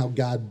amazing how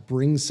God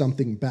brings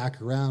something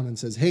back around and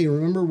says, hey,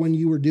 remember when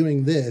you were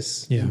doing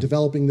this, and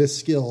developing this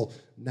skill,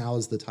 now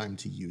is the time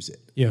to use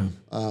it. Yeah.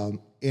 And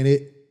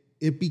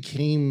it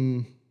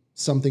became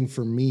something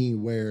for me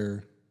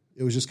where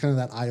it was just kind of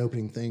that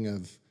eye-opening thing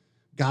of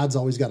God's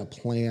always got a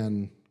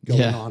plan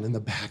going on in the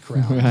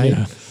background. Right.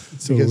 Yeah.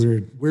 It's so Because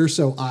weird. we're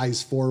so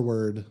eyes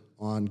forward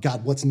on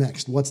God, what's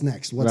next? What's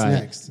next? What's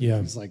next? Yeah.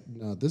 It's like,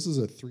 no, this is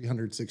a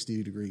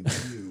 360-degree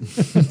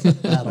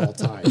view at all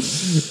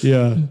times.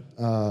 Yeah.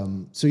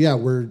 So yeah,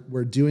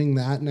 we're doing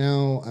that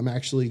now. I'm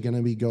actually going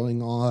to be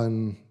going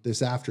on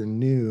this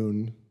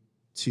afternoon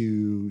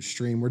to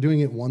stream. We're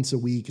doing it once a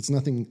week. It's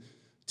nothing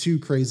too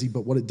crazy,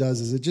 but what it does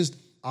is it just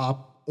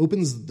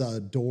opens the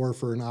door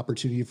for an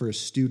opportunity for a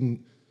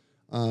student.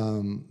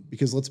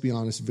 Because let's be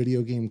honest,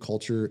 video game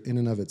culture in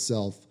and of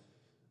itself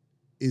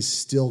is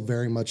still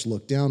very much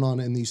looked down on,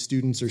 and these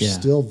students are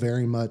still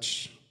very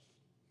much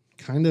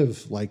kind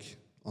of like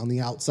on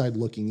the outside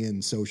looking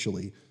in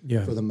socially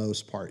for the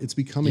most part. It's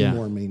becoming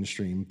more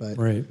mainstream, but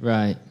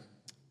Right.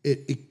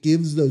 it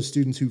gives those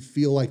students who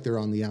feel like they're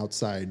on the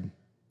outside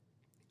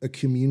a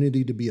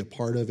community to be a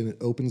part of, and it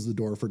opens the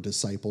door for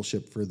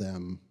discipleship for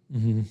them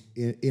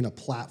in a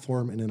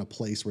platform and in a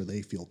place where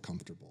they feel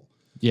comfortable.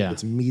 Yeah.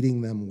 It's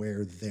meeting them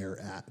where they're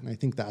at. And I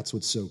think that's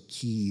what's so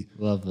key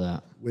Love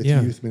that. with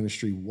youth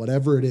ministry.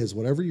 Whatever it is,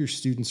 whatever your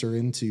students are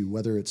into,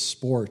 whether it's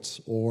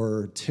sports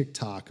or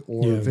TikTok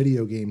or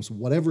video games,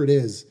 whatever it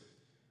is,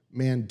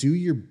 man, do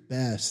your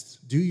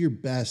best. Do your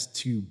best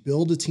to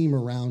build a team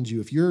around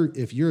you. If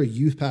you're a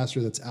youth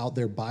pastor that's out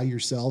there by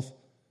yourself,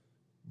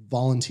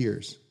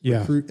 volunteers.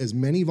 Recruit as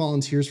many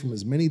volunteers from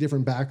as many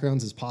different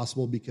backgrounds as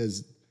possible,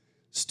 because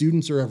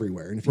students are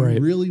everywhere. And if you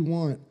really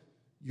want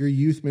your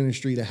youth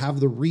ministry to have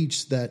the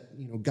reach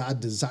that God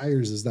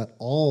desires, is that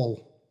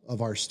all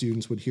of our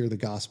students would hear the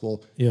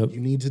gospel. Yep. You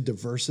need to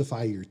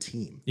diversify your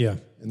team. Yeah.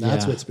 And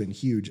that's Yeah. what's been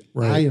huge.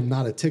 Right. I am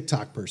not a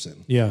TikTok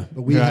person. Yeah.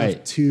 But we Right.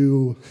 have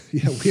two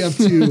youth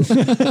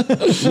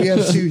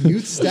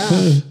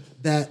staff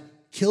that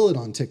kill it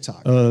on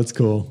TikTok. Oh, that's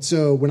cool.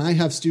 So when I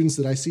have students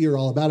that I see are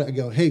all about it, I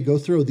go, hey, go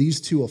throw these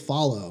two a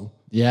follow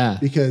Yeah.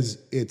 because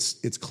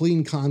it's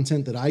clean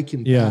content that I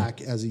can Yeah.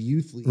 back as a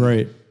youth leader.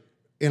 Right.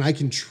 And I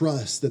can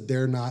trust that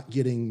they're not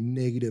getting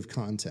negative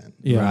content.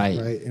 Yeah. Right.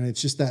 Right. And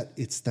it's just that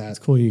it's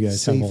Cool. You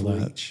guys have safe all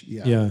that. reach.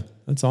 Yeah. Yeah.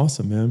 That's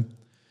awesome, man.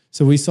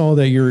 So we saw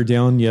that you were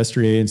down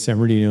yesterday in San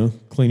Bernardino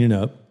cleaning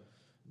up.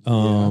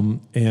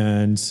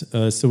 And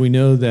so we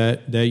know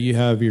that you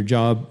have your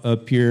job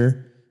up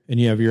here and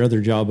you have your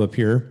other job up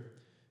here.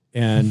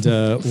 And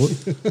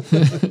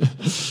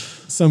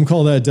some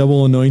call that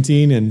double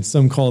anointing and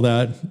some call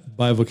that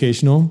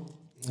bivocational.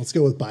 Let's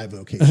go with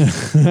bivocation.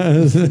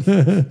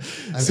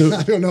 I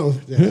don't know.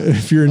 Yeah.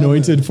 If you're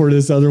anointed for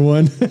this other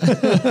one,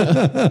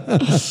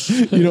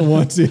 you don't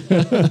want to.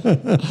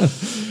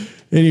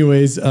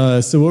 Anyways,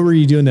 so what were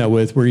you doing that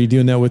with? Were you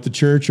doing that with the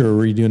church or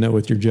were you doing that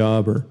with your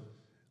job or?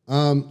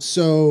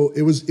 So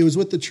it was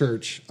with the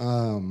church.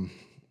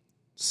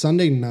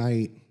 Sunday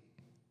night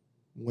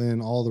when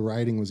all the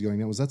rioting was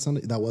going on, was that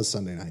Sunday? That was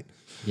Sunday night.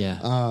 Yeah.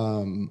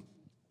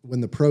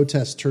 When the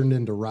protests turned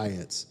into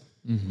riots,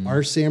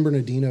 our San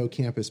Bernardino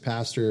campus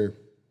pastor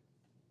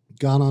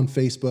got on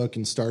Facebook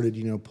and started,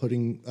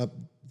 putting up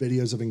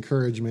videos of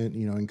encouragement,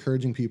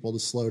 encouraging people to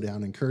slow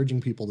down,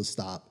 encouraging people to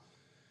stop,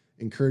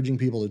 encouraging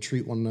people to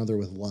treat one another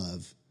with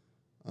love.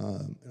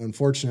 And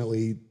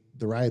unfortunately,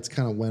 the riots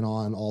kind of went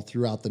on all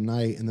throughout the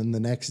night. And then the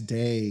next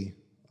day,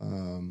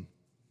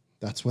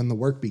 that's when the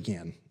work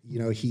began.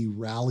 He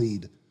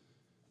rallied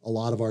a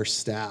lot of our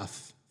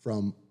staff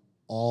from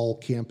all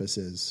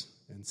campuses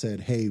and said,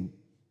 hey,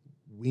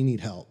 we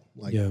need help.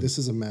 Like, this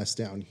is a mess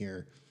down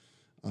here.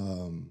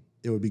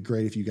 It would be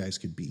great if you guys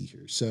could be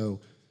here.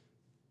 So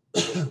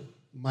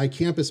my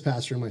campus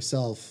pastor and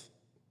myself,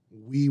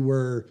 we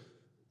were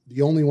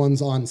the only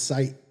ones on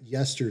site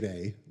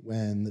yesterday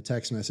when the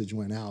text message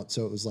went out.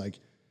 So it was like,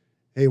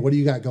 hey, what do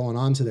you got going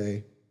on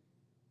today?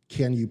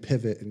 Can you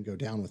pivot and go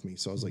down with me?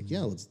 So I was like,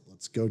 yeah,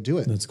 let's go do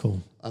it. That's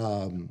cool.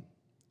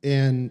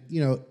 And,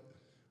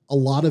 a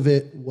lot of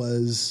it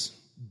was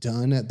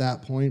done at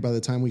that point. By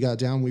the time we got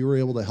down, we were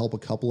able to help a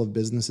couple of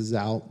businesses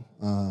out.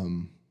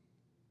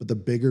 But the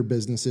bigger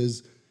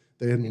businesses,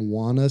 they didn't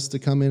want us to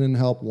come in and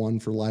help. One,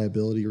 for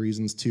liability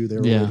reasons. Two, they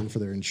were waiting for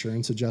their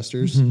insurance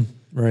adjusters.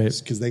 Right.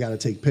 Because they got to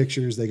take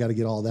pictures. They got to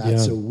get all that. Yeah.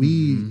 So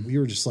we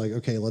were just like,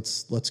 okay,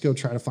 let's go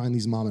try to find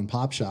these mom and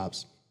pop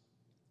shops.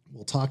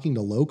 Well, talking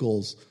to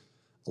locals,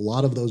 a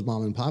lot of those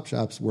mom and pop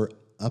shops were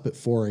up at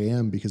 4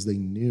 a.m. because they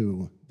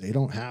knew they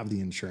don't have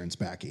the insurance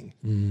backing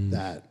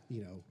that,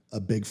 a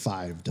Big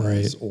Five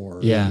does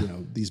or,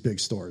 these big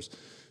stores.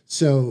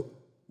 So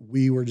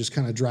we were just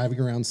kind of driving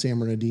around San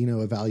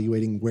Bernardino,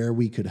 evaluating where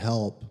we could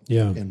help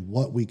and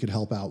what we could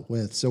help out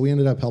with. So we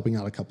ended up helping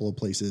out a couple of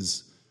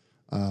places.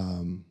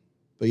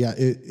 But yeah,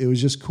 it was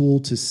just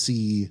cool to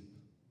see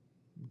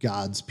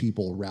God's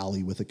people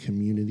rally with a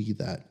community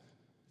that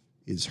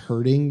is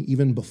hurting.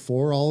 Even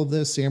before all of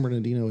this, San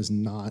Bernardino is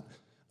not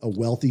a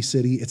wealthy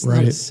city. It's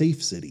not a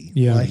safe city.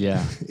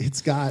 Yeah.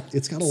 It's got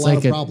a lot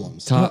of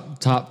problems.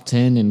 Top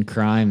 10 in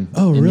crime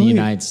Oh, in really? the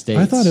United States.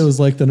 I thought it was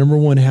like the number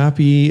one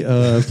happy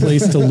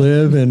place to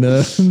live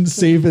and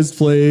safest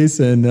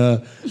place. And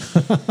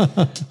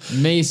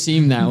May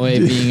seem that way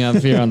being up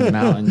here on the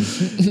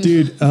mountain.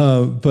 dude,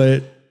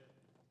 but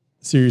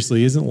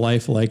seriously, isn't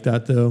life like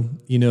that though?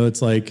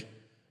 It's like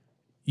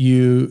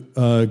you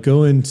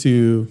go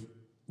into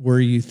where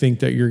you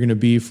think that you're going to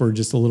be for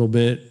just a little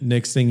bit.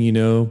 Next thing you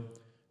know,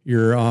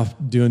 you're off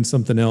doing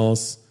something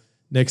else.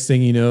 Next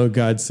thing you know,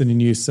 God's sending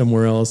you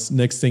somewhere else.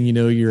 Next thing you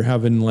know, you're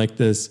having like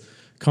this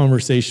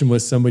conversation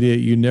with somebody that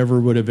you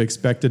never would have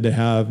expected to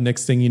have.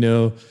 Next thing you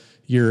know,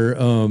 you're,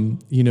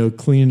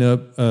 cleaning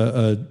up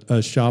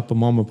a shop, a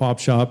mom and pop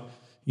shop.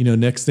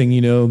 Next thing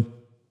you know,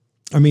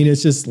 I mean,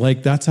 it's just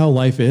like, that's how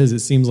life is. It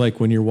seems like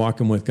when you're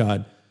walking with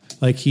God,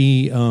 like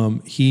he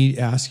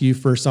asks you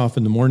first off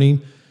in the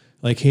morning,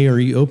 like, hey, are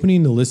you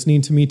opening to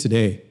listening to me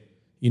today?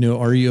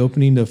 Are you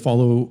opening to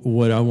follow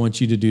what I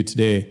want you to do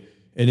today?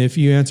 And if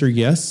you answer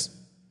yes,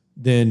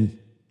 then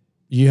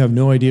you have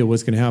no idea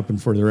what's going to happen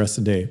for the rest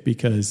of the day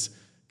because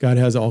God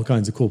has all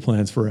kinds of cool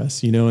plans for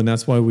us, and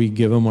that's why we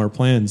give him our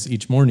plans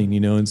each morning,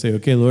 and say,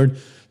 okay, Lord,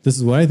 this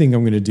is what I think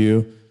I'm going to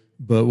do,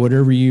 but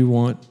whatever you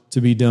want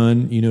to be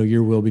done,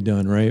 your will be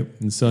done. Right.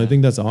 And so I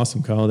think that's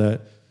awesome, Kyle,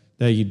 that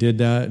you did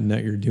that and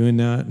that you're doing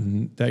that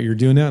and that you're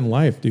doing that in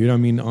life, dude. I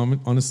mean,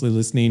 honestly,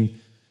 listening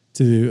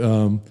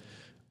to,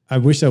 I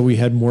wish that we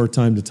had more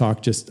time to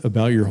talk just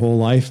about your whole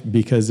life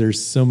because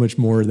there's so much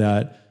more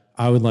that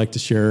I would like to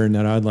share and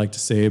that I'd like to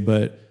say.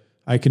 But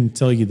I can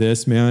tell you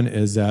this, man,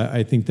 is that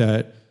I think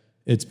that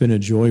it's been a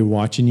joy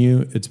watching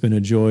you. It's been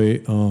a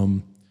joy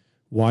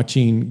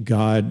watching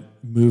God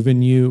move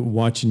in you,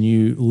 watching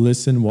you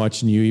listen,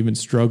 watching you even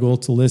struggle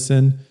to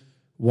listen,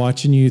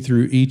 watching you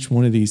through each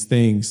one of these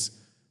things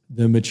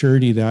the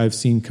maturity that I've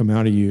seen come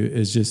out of you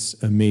is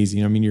just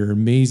amazing. I mean, you're an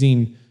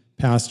amazing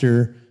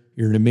pastor.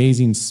 You're an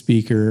amazing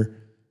speaker.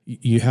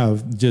 You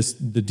have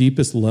just the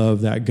deepest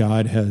love that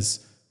God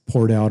has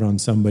poured out on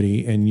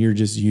somebody, and you're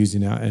just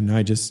using that. And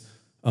I just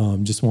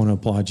want to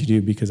applaud you,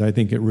 dude, because I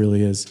think it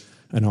really is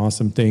an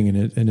awesome thing,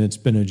 and it's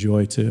been a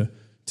joy to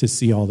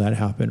see all that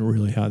happen. It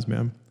really has,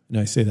 man. And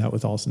I say that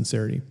with all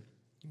sincerity.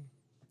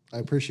 I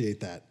appreciate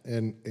that.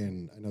 And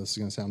I know this is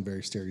going to sound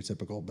very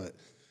stereotypical, but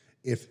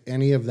if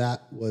any of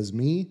that was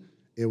me,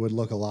 it would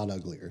look a lot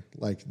uglier.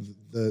 Like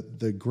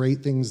the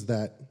great things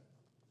that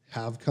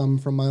have come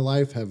from my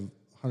life have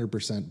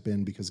 100%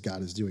 been because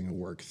God is doing a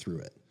work through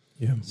it.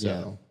 Yeah.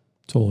 So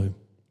Totally.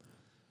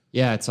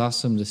 Yeah, it's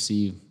awesome to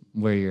see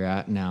where you're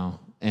at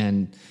now.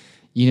 And,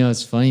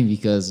 it's funny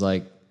because,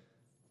 like,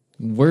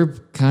 we're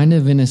kind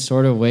of in a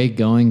sort of way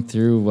going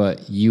through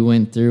what you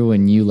went through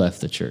when you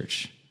left the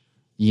church,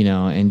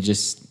 and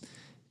just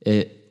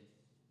it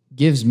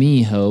gives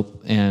me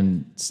hope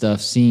and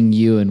stuff seeing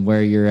you and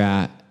where you're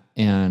at.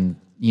 And,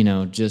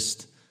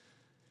 just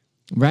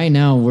right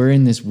now we're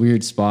in this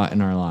weird spot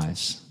in our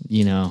lives,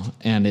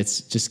 and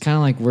it's just kind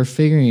of like we're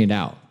figuring it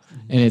out.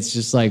 And it's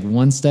just like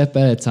one step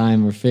at a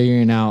time. We're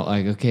figuring out,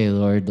 like, okay,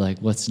 Lord, like,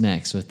 what's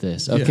next with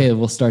this? Okay,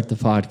 we'll start the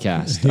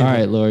podcast. All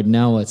right, Lord,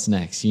 now what's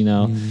next?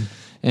 And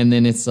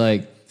then it's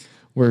like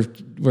we're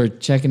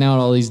checking out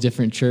all these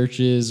different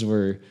churches.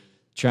 We're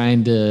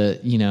trying to,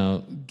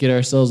 get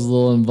ourselves a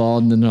little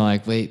involved. And then they're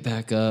like, wait,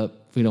 back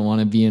up. We don't want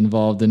to be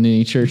involved in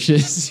any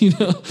churches, And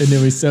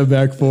then we step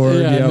back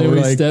forward. Yeah, we're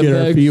like, get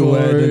our feet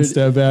wet and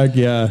step back.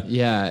 Yeah.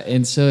 Yeah.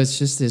 And so it's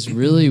just this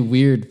really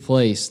weird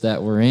place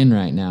that we're in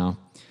right now.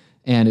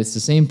 And it's the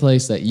same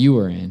place that you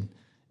were in.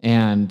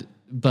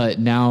 But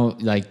now,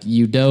 like,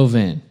 you dove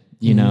in,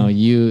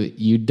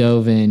 you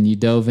dove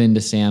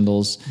into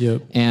sandals.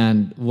 Yep.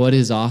 And what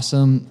is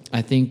awesome,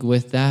 I think,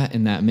 with that,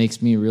 and that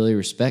makes me really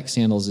respect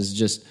sandals, is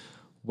just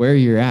where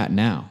you're at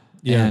now.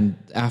 Yeah. And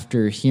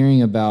after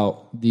hearing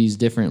about these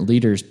different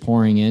leaders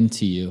pouring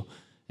into you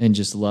and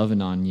just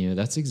loving on you,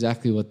 that's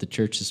exactly what the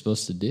church is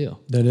supposed to do.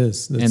 That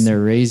is. And they're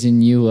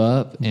raising you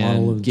up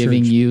and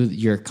giving church. you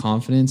your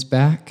confidence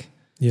back.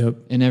 Yep.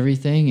 And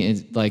everything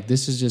is like,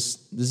 this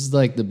is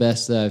like the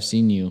best that I've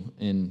seen you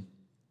in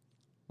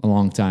a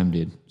long time,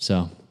 dude.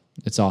 So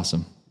it's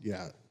awesome.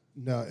 yeah,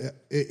 no,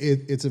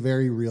 it's a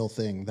very real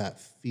thing, that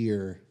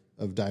fear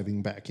of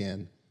diving back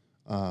in.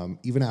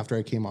 Even after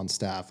I came on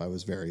staff, I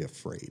was very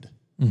afraid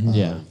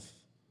of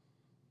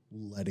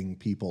letting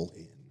people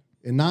in,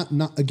 and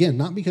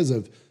not because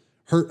of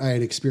hurt I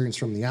had experienced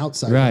from the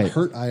outside, right. But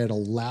hurt I had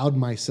allowed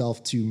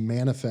myself to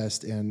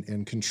manifest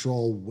and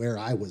control where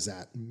I was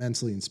at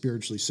mentally and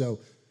spiritually.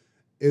 So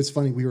it's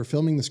funny, we were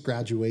filming this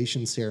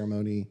graduation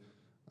ceremony,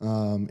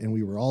 and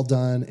we were all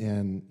done,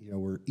 and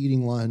we're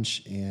eating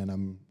lunch, and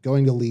I'm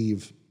going to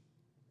leave,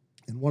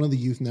 and one of the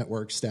youth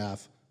network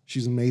staff,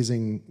 she's an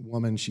amazing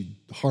woman, she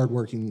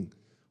hardworking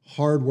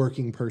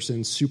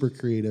person, super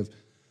creative.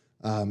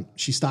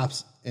 She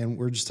stops, and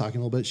we're just talking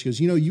a little bit. She goes,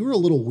 you were a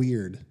little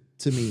weird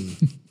to me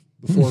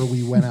before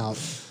we went out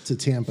to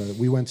Tampa.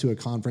 We went to a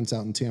conference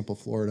out in Tampa,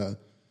 Florida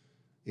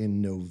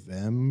in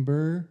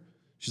November.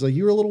 She's like,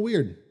 you were a little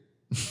weird.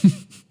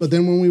 But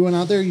then when we went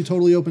out there, you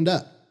totally opened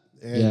up.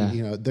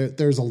 And,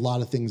 there's a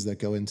lot of things that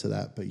go into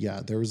that. But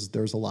yeah, there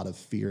was a lot of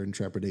fear and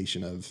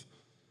trepidation of,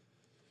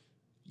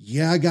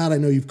 yeah, God, I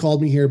know you've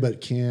called me here, but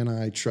can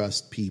I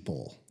trust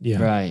people?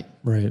 Yeah.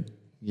 Right.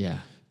 Yeah.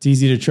 It's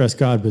easy to trust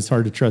God, but it's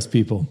hard to trust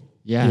people.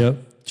 Yeah.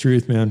 Yep.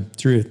 Truth, man.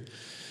 Truth.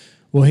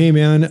 Well, hey,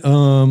 man.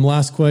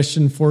 Last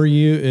question for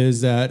you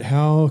is that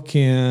how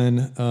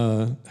can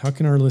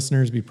our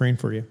listeners be praying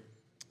for you?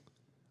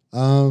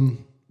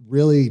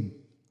 Really,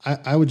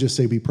 I would just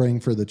say be praying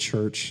for the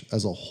church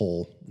as a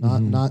whole,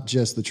 not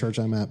just the church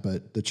I'm at,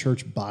 but the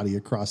church body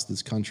across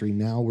this country.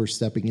 Now we're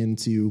stepping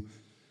into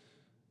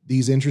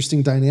these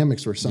interesting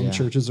dynamics where some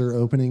churches are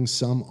opening,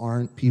 some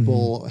aren't.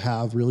 People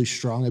have really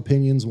strong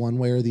opinions one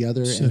way or the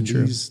other, and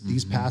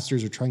these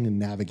pastors are trying to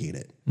navigate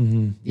it.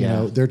 You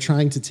know, they're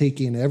trying to take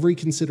in every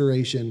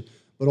consideration,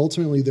 but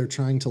ultimately they're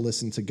trying to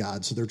listen to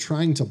God. So they're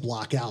trying to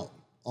block out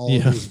all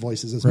of those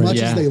voices. As much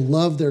as they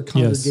love their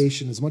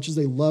congregation, as much as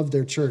they love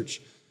their church,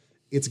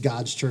 it's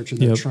God's church,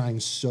 and they're trying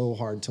so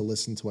hard to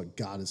listen to what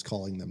God is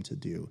calling them to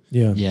do.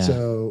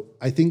 So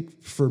I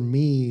think for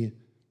me,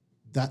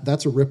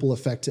 that's a ripple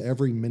effect to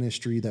every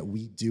ministry that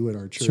we do at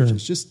our church.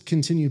 It's just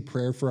continued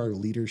prayer for our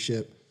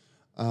leadership,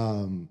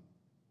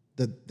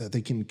 that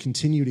they can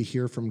continue to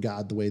hear from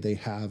God the way they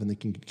have, and they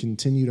can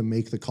continue to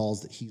make the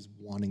calls that He's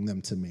wanting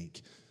them to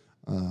make.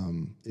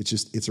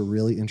 It's a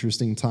really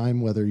interesting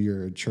time, whether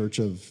you're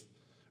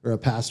a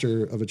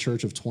pastor of a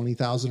church of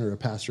 20,000 or a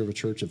pastor of a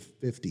church of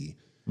 50.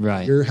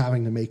 Right. You're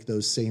having to make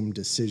those same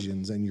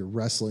decisions, and you're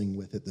wrestling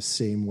with it the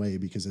same way,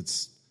 because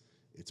it's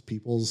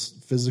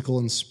people's physical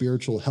and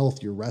spiritual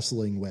health you're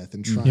wrestling with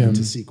and trying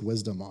to seek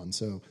wisdom on.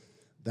 So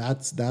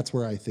that's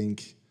where I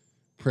think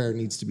prayer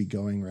needs to be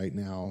going right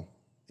now.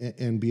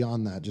 And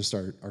beyond that, just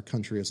our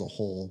country as a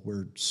whole,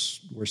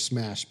 we're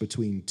smashed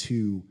between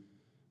two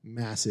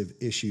massive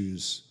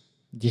issues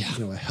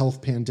Yeah. a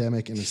health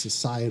pandemic and a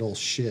societal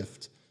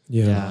shift.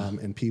 Yeah.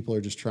 And people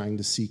are just trying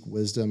to seek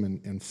wisdom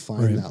and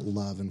find that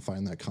love and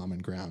find that common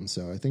ground.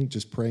 So I think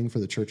just praying for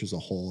the church as a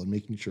whole and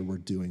making sure we're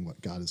doing what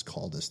God has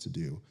called us to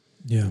do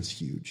is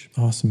huge.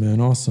 Awesome,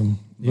 man. Awesome.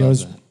 I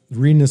was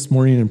reading this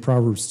morning in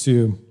Proverbs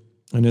 2,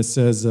 and it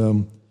says,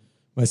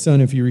 my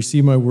son, if you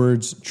receive my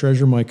words,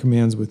 treasure my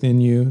commands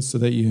within you so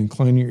that you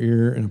incline your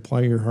ear and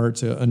apply your heart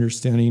to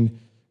understanding,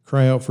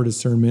 cry out for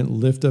discernment,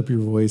 lift up your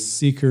voice,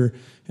 seek her.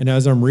 And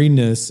as I'm reading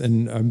this,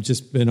 and I've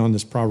just been on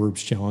this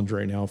Proverbs challenge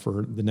right now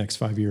for the next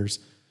 5 years.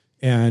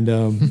 And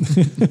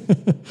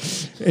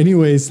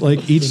anyways,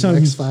 like each time.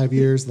 Next 5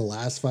 years, the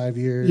last 5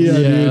 years.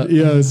 Yeah.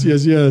 Dude,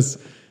 yes.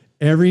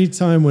 Every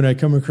time when I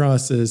come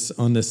across this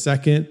on the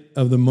 2nd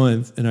of the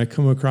month and I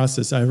come across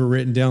this, I have it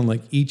written down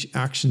like each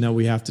action that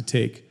we have to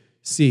take,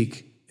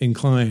 seek,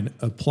 incline,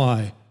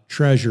 apply,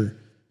 treasure,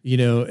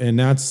 and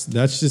that's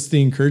just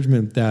the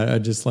encouragement that I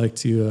just like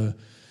to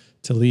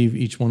leave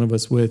each one of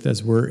us with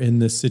as we're in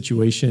this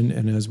situation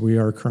and as we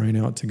are crying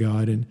out to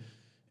God.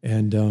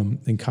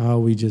 And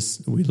Kyle, we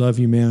love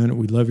you, man.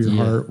 We love your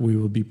heart. We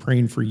will be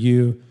praying for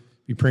you,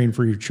 be praying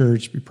for your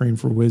church, be praying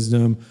for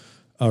wisdom.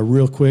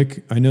 Real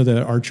quick, I know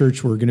that our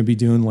church, we're going to be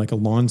doing like a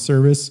lawn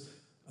service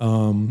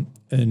and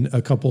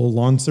a couple of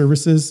lawn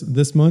services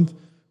this month.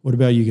 What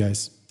about you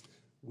guys?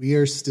 We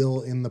are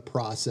still in the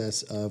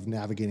process of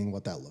navigating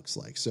what that looks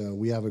like. So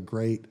we have a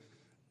great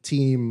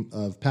team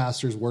of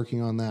pastors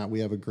working on that. We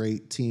have a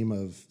great team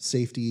of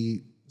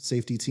safety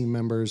team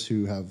members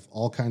who have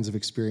all kinds of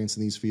experience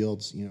in these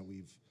fields.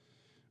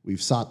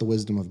 We've sought the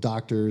wisdom of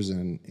doctors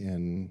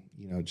and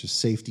just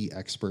safety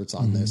experts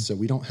on this. So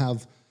we don't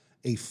have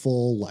a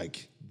full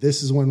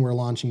this is when we're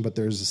launching, but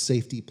there's a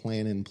safety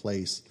plan in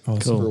place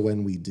for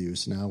when we do.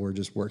 So now we're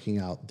just working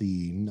out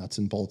the nuts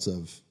and bolts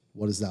of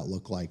what does that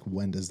look like?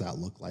 When does that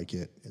look like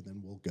it? And then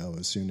we'll go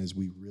as soon as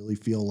we really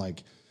feel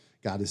like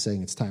God is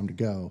saying it's time to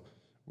go.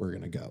 We're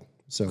going to go.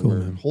 So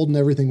we're holding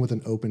everything with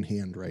an open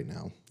hand right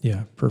now.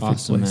 Yeah.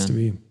 Perfect place to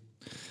be.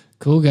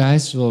 Cool,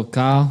 guys. Well,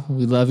 Kyle,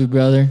 we love you,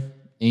 brother.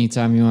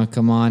 Anytime you want to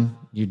come on,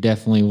 you're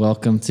definitely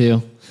welcome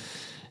to.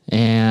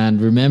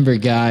 And remember,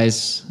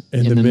 guys,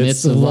 in the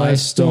midst of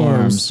life's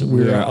storms,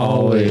 we are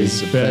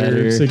always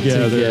better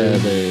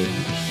together.